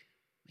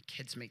 my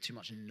kids make too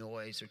much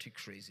noise, they're too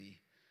crazy,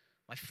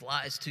 my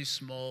flat is too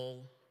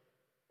small.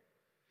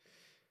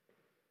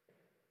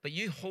 But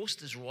you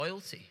host as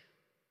royalty.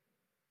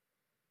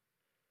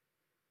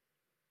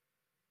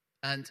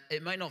 And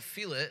it might not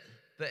feel it,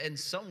 but in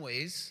some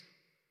ways,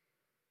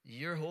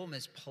 your home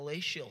is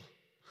palatial.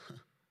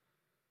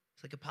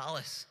 It's like a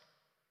palace.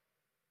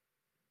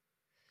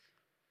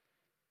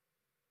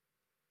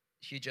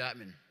 Hugh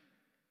Jackman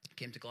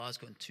came to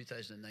Glasgow in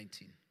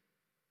 2019.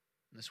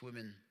 And this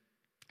woman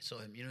saw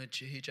him. You know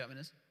who Hugh Jackman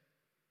is?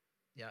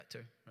 The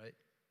actor, right?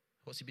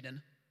 What's he been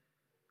in?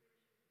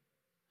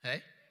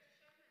 Hey?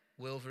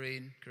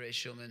 Wolverine, Greatest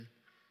Showman.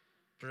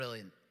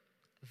 Brilliant.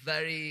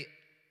 Very,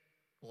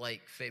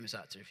 famous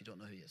actor, if you don't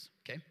know who he is,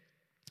 okay?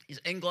 He's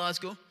in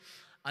Glasgow,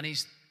 and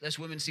this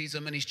woman sees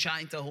him, and he's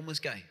chatting to a homeless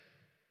guy,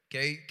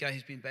 okay? Guy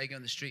who's been begging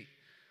on the street.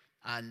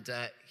 And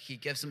he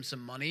gives him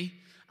some money,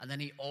 and then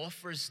he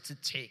offers to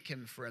take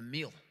him for a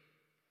meal.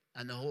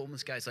 And the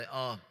homeless guy's like,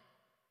 oh,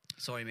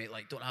 sorry, mate,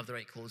 don't have the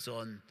right clothes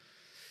on.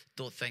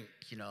 Don't think,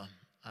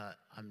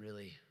 I'm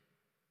really,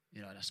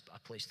 in a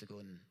place to go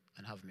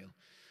and have a meal.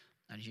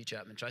 And Hugh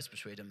Jackman tries to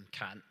persuade him,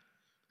 can't,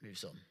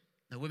 moves on.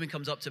 The woman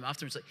comes up to him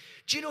afterwards, like,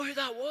 do you know who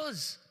that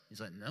was? He's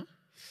like, no.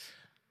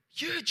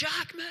 Hugh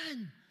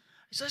Jackman.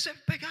 He's like,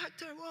 a big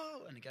actor,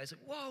 whoa. And the guy's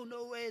like, whoa,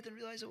 no way, I didn't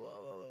realize it,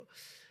 whoa.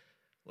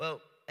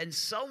 Well, in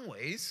some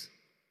ways,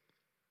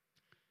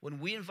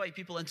 when we invite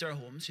people into our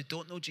homes who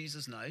don't know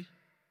Jesus now,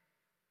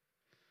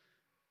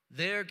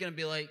 they're going to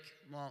be like,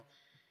 well,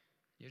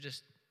 you're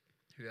just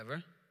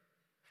whoever,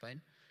 fine.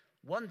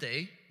 One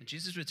day, when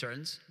Jesus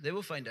returns, they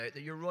will find out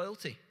that you're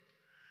royalty.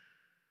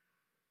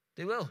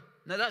 They will.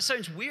 Now, that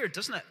sounds weird,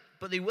 doesn't it?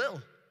 But they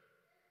will.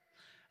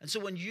 And so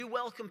when you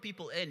welcome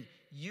people in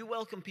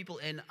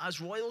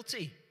as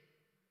royalty,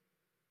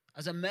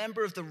 as a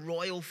member of the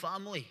royal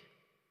family.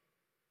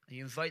 And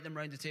you invite them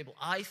around the table.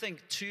 I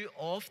think too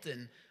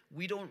often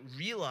we don't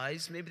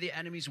realize, maybe the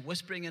enemy's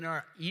whispering in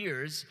our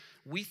ears,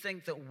 we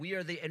think that we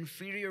are the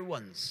inferior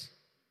ones.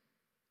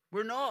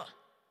 We're not.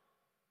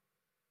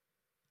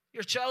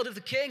 You're a child of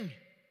the King.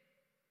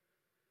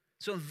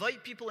 So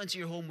invite people into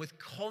your home with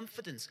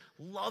confidence,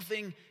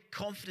 loving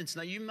confidence.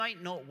 Now, you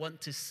might not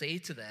want to say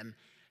to them,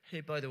 hey,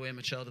 by the way, I'm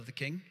a child of the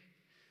King.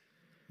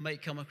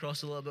 Might come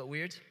across a little bit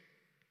weird.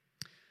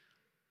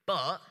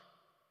 But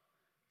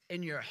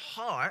in your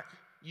heart,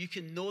 you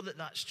can know that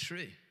that's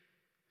true.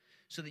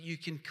 So that you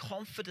can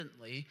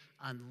confidently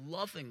and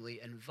lovingly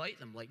invite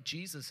them like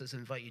Jesus has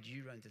invited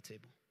you around the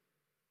table.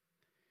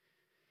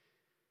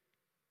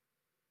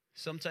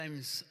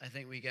 Sometimes I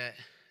think we get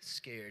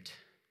scared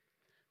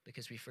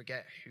because we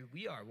forget who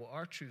we are, what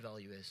our true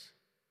value is.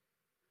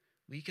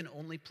 We can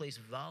only place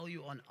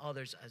value on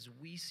others as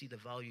we see the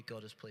value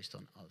God has placed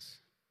on us.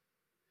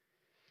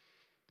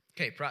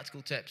 Okay,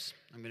 practical tips.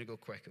 I'm going to go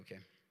quick, okay?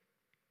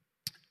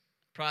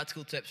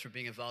 Practical tips for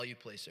being a value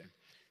placer.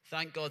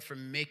 Thank God for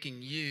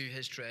making you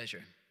his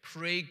treasure.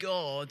 Pray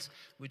God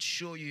would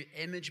show you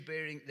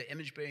the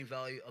image-bearing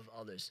value of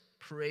others.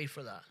 Pray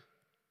for that.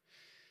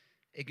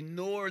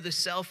 Ignore the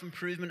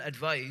self-improvement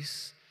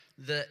advice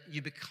that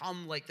you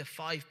become like the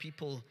 5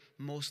 people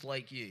most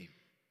like you.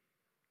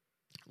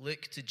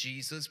 Look to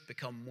Jesus,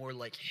 become more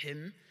like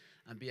him,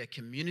 and be a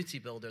community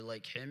builder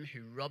like him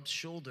who rubs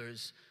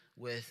shoulders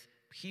with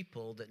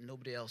people that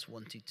nobody else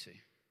wanted to.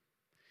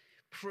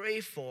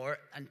 Pray for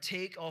and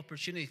take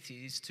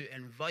opportunities to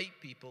invite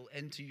people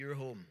into your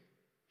home.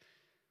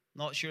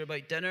 Not sure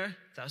about dinner?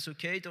 That's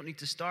okay. Don't need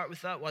to start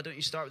with that. Why don't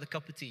you start with a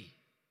cup of tea?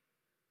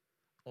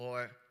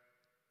 Or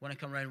when I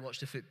come around and watch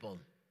the football,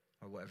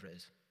 or whatever it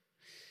is.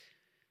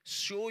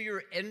 Show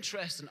your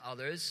interest in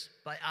others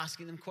by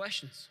asking them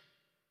questions.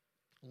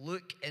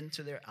 Look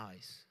into their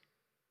eyes.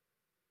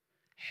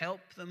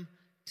 Help them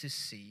to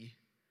see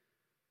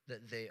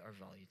that they are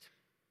valued.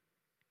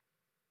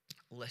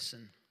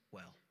 Listen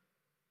well.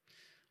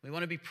 We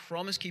want to be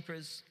promise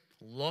keepers,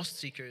 lost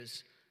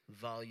seekers,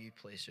 value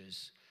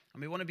placers.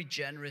 And we want to be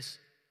generous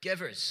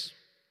givers.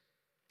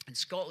 In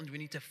Scotland, we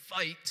need to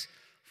fight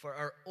for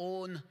our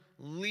own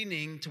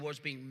leaning towards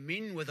being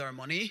mean with our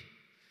money,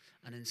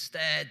 and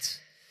instead,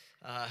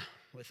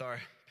 with our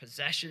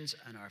possessions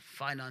and our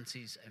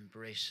finances,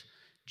 embrace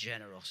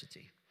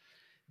generosity.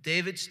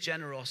 David's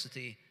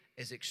generosity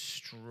is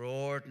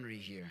extraordinary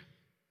here.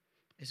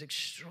 It's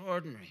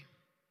extraordinary.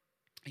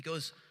 He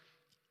goes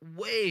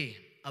way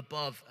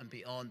above and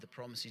beyond the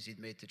promises he'd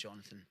made to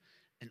Jonathan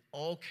in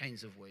all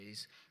kinds of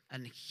ways.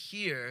 And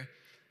here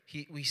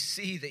we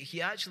see that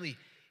he actually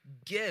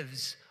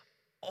gives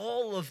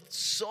all of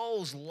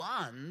Saul's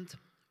land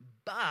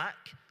back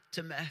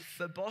to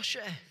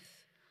Mephibosheth.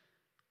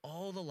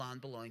 All the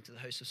land belonging to the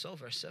house of Saul,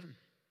 verse 7.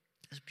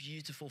 This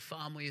beautiful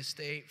family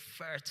estate,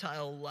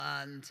 fertile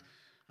land,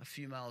 a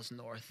few miles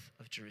north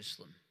of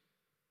Jerusalem.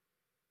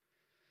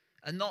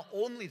 And not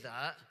only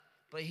that,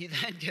 but he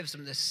then gives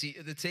him the seat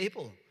at the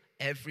table.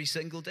 Every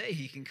single day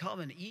he can come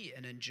and eat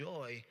and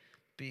enjoy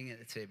being at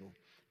the table.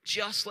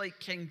 Just like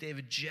King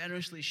David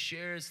generously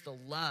shares the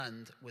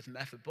land with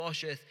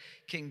Mephibosheth,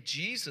 King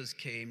Jesus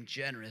came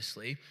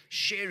generously,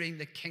 sharing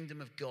the kingdom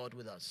of God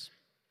with us.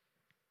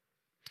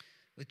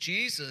 With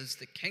Jesus,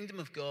 the kingdom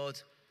of God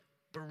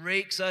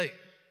breaks out.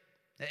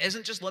 It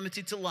isn't just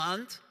limited to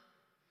land.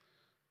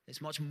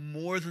 It's much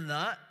more than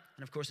that.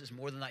 And of course, it's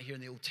more than that here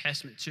in the Old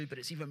Testament too, but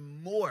it's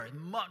even more,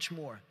 much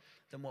more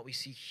than what we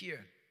see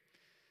here.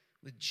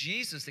 With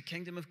Jesus, the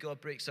kingdom of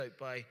God breaks out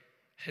by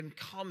him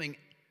coming.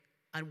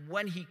 And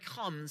when he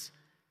comes,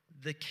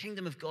 the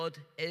kingdom of God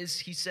is,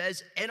 he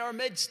says, in our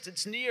midst.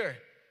 It's near.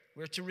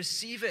 We're to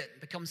receive it,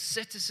 become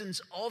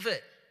citizens of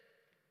it,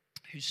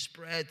 who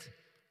spread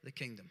the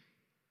kingdom.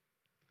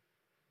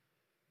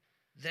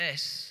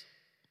 This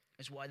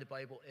is why the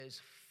Bible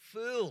is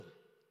full,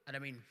 and I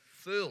mean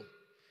full,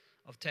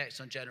 of texts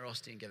on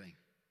generosity and giving.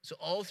 So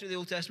all through the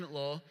Old Testament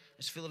law,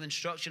 it's full of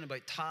instruction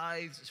about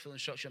tithes, it's full of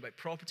instruction about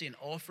property and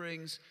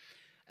offerings.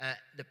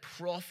 The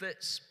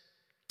prophets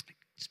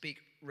speak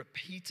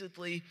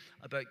repeatedly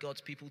about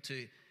God's people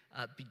to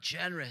be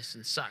generous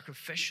and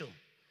sacrificial.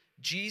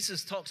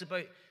 Jesus talks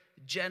about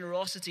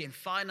generosity and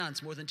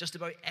finance more than just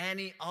about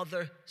any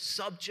other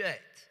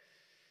subject.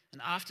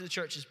 And after the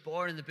church is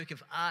born in the book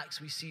of Acts,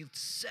 we see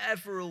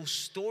several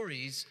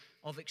stories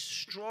of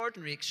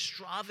extraordinary,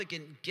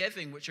 extravagant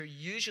giving, which are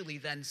usually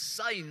then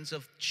signs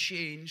of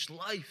changed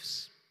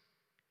lives.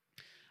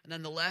 And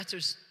then the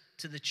letters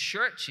to the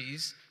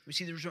churches, we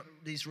see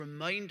these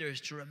reminders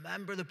to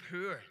remember the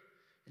poor,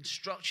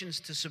 instructions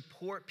to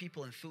support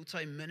people in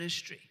full-time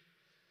ministry,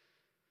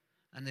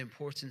 and the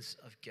importance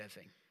of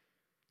giving.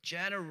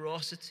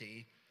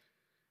 Generosity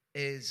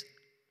is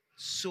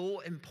so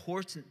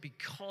important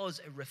because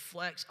it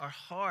reflects our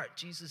heart.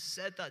 Jesus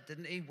said that,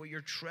 didn't he? Where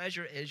your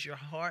treasure is, your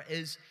heart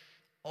is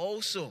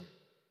also.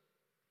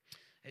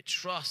 It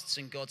trusts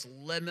in God's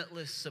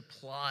limitless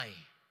supply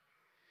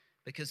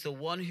because the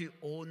one who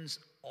owns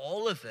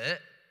all of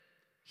it,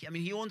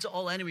 he owns it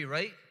all anyway,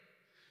 right?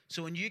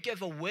 So when you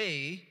give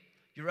away,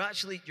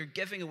 you're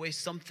giving away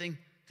something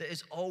that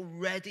is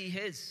already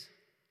his.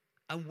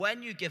 And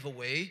when you give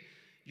away,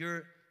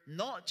 you're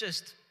not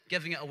just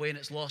giving it away and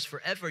it's lost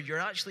forever. You're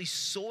actually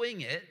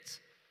sowing it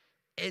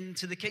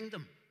into the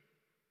kingdom.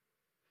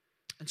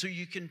 And so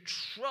you can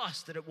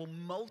trust that it will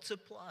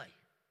multiply.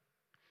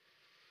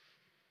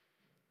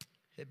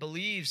 It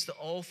believes that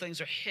all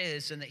things are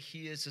his and that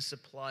he is a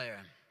supplier.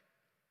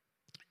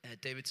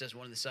 David says in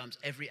one of the Psalms,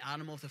 every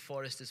animal of the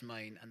forest is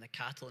mine and the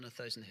cattle on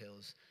 1,000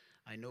 hills.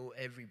 I know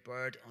every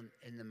bird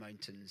in the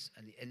mountains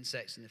and the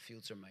insects in the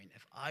fields are mine.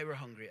 If I were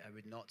hungry, I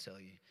would not tell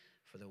you,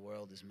 for the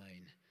world is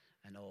mine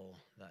and all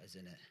that is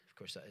in it. Of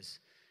course, that is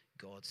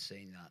God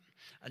saying that.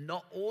 And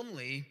not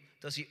only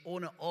does he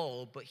own it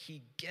all, but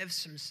he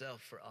gives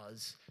himself for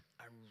us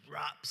and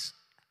wraps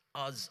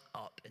us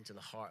up into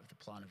the heart of the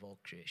plan of all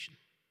creation.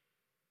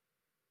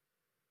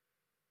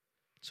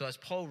 So as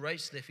Paul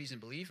writes to the Ephesian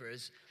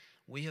believers,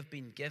 we have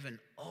been given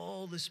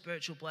all the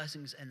spiritual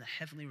blessings in the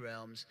heavenly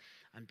realms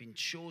and been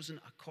chosen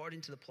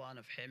according to the plan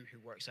of him who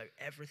works out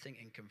everything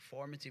in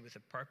conformity with the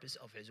purpose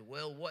of his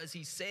will. What is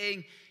he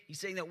saying? He's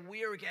saying that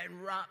we're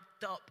getting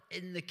wrapped up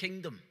in the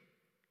kingdom.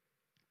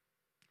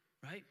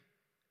 Right?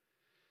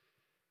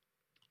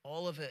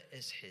 All of it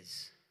is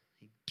his.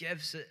 He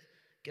gives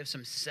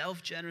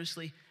himself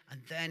generously,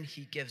 and then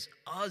he gives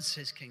us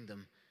his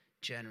kingdom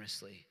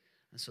generously.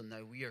 And so now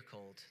we are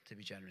called to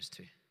be generous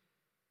too.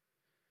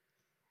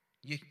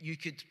 You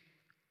could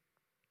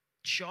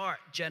chart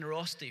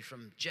generosity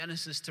from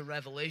Genesis to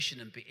Revelation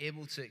and be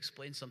able to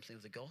explain something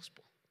of the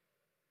gospel.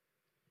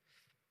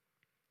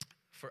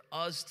 For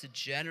us to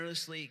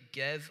generously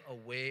give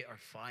away our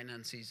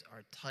finances,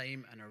 our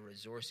time, and our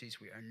resources,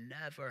 we are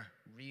never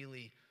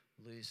really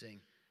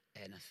losing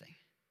anything.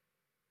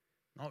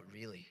 Not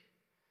really.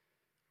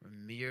 We're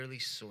merely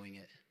sowing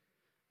it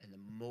in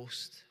the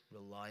most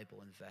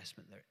reliable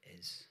investment there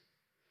is,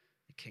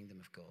 the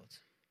kingdom of God.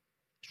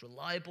 It's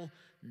reliable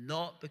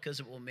not because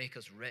it will make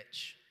us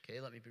rich. Okay,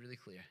 let me be really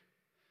clear.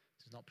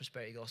 This is not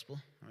prosperity gospel,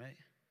 all right?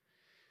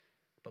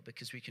 But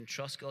because we can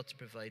trust God to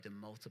provide and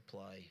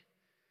multiply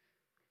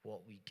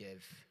what we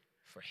give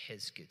for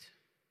his good.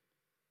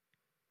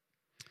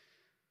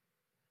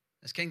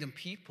 As kingdom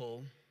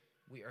people,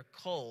 we are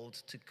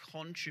called to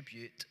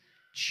contribute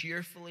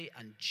cheerfully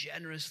and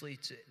generously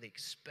to the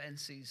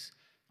expenses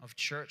of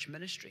church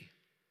ministry,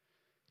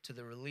 to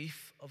the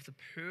relief of the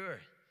poor,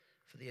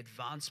 for the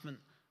advancement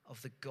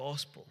of the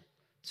gospel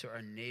to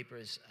our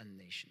neighbors and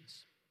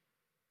nations.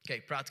 Okay,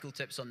 practical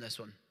tips on this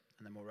one,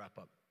 and then we'll wrap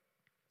up.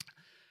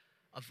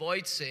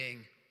 Avoid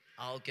saying,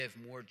 I'll give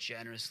more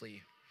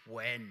generously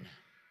when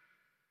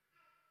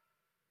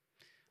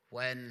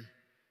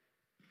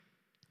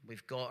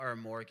we've got our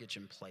mortgage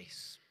in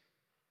place,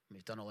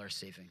 we've done all our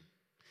saving,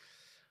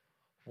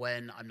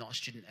 when I'm not a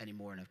student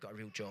anymore and I've got a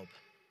real job,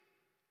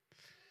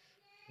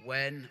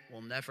 when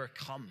will never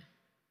come,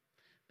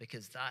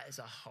 because that is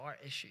a heart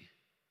issue.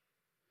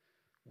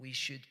 We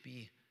should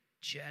be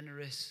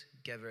generous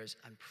givers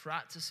and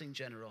practicing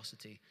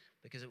generosity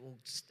because it will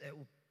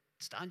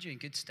stand you in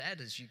good stead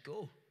as you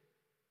go.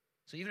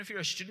 So even if you're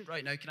a student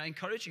right now, can I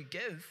encourage you,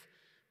 give,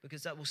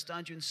 because that will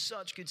stand you in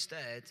such good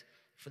stead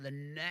for the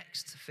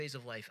next phase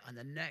of life and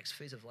the next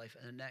phase of life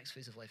and the next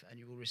phase of life, and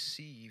you will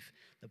receive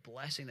the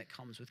blessing that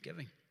comes with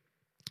giving.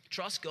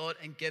 Trust God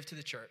and give to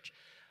the church.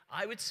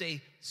 I would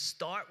say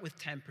start with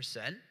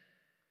 10%,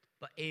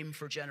 but aim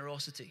for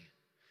generosity.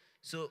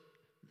 So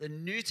the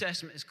New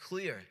Testament is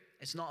clear.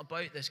 It's not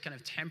about this kind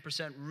of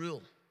 10%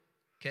 rule,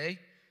 okay?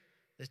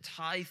 The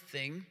tithe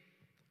thing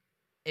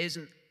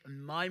isn't,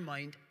 in my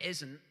mind,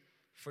 isn't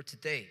for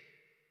today.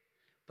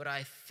 But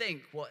I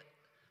think what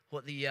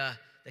the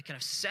kind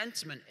of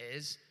sentiment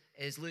is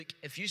look,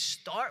 if you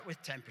start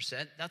with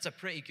 10%, that's a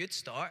pretty good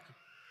start.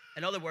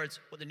 In other words,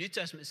 what the New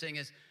Testament is saying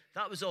is,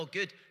 that was all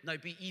good, now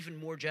be even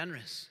more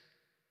generous.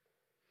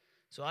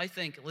 So I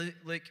think,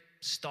 look,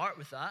 start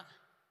with that.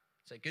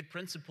 It's a good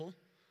principle.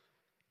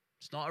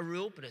 It's not a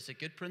rule, but it's a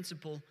good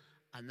principle,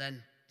 and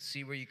then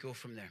see where you go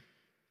from there.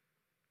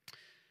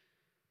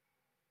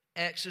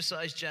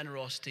 Exercise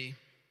generosity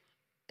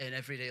in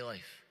everyday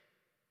life.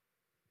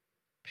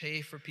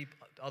 Pay for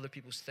other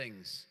people's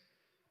things,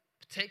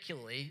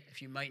 particularly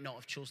if you might not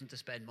have chosen to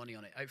spend money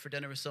on it. Out for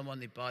dinner with someone,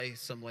 they buy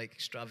some like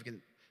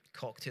extravagant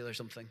cocktail or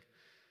something.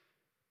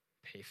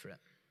 Pay for it.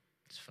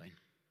 It's fine.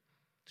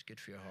 It's good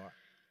for your heart.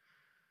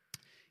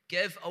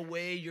 Give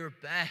away your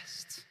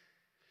best.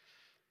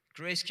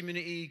 Grace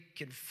Community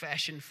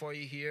confession for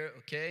you here,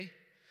 okay?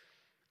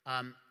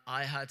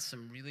 I had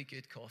some really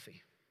good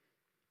coffee.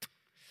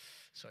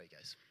 Sorry,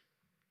 guys.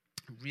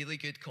 Really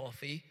good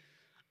coffee.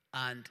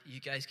 And you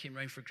guys came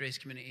round for Grace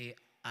Community,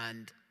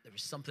 and there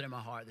was something in my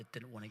heart that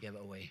didn't want to give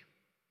it away.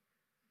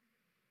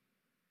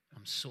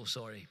 I'm so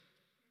sorry.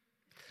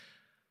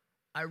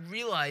 I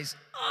realized,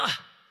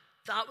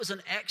 that was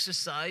an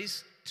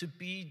exercise to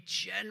be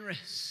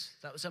generous.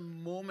 That was a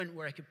moment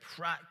where I could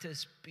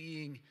practice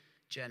being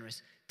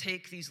generous.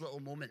 Take these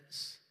little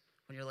moments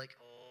when you're like,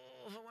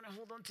 I want to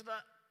hold on to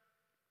that.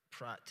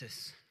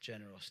 Practice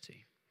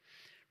generosity.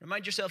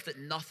 Remind yourself that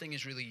nothing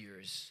is really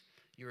yours.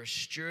 You are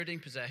stewarding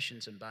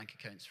possessions and bank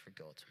accounts for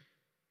God.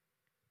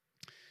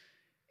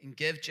 And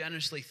give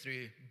generously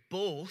through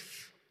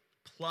both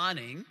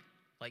planning,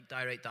 like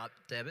direct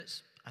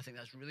debits. I think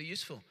that's really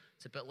useful.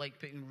 It's a bit like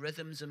putting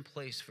rhythms in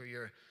place for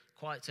your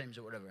quiet times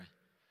or whatever.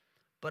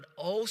 But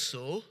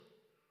also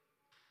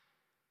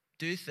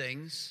do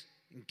things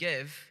and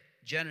give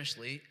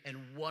generously in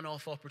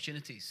one-off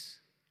opportunities,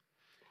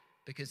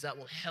 because that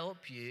will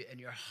help you in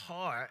your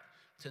heart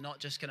to not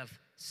just kind of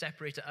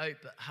separate it out,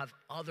 but have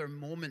other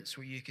moments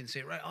where you can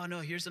say, right, oh no,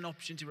 here's an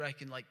opportunity where I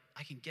can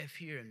give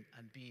here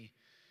and be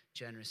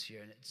generous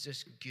here. And it's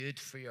just good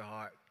for your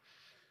heart.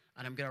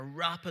 And I'm going to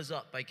wrap us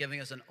up by giving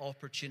us an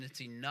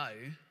opportunity now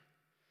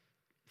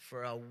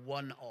for a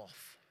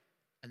one-off.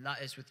 And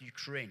that is with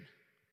Ukraine.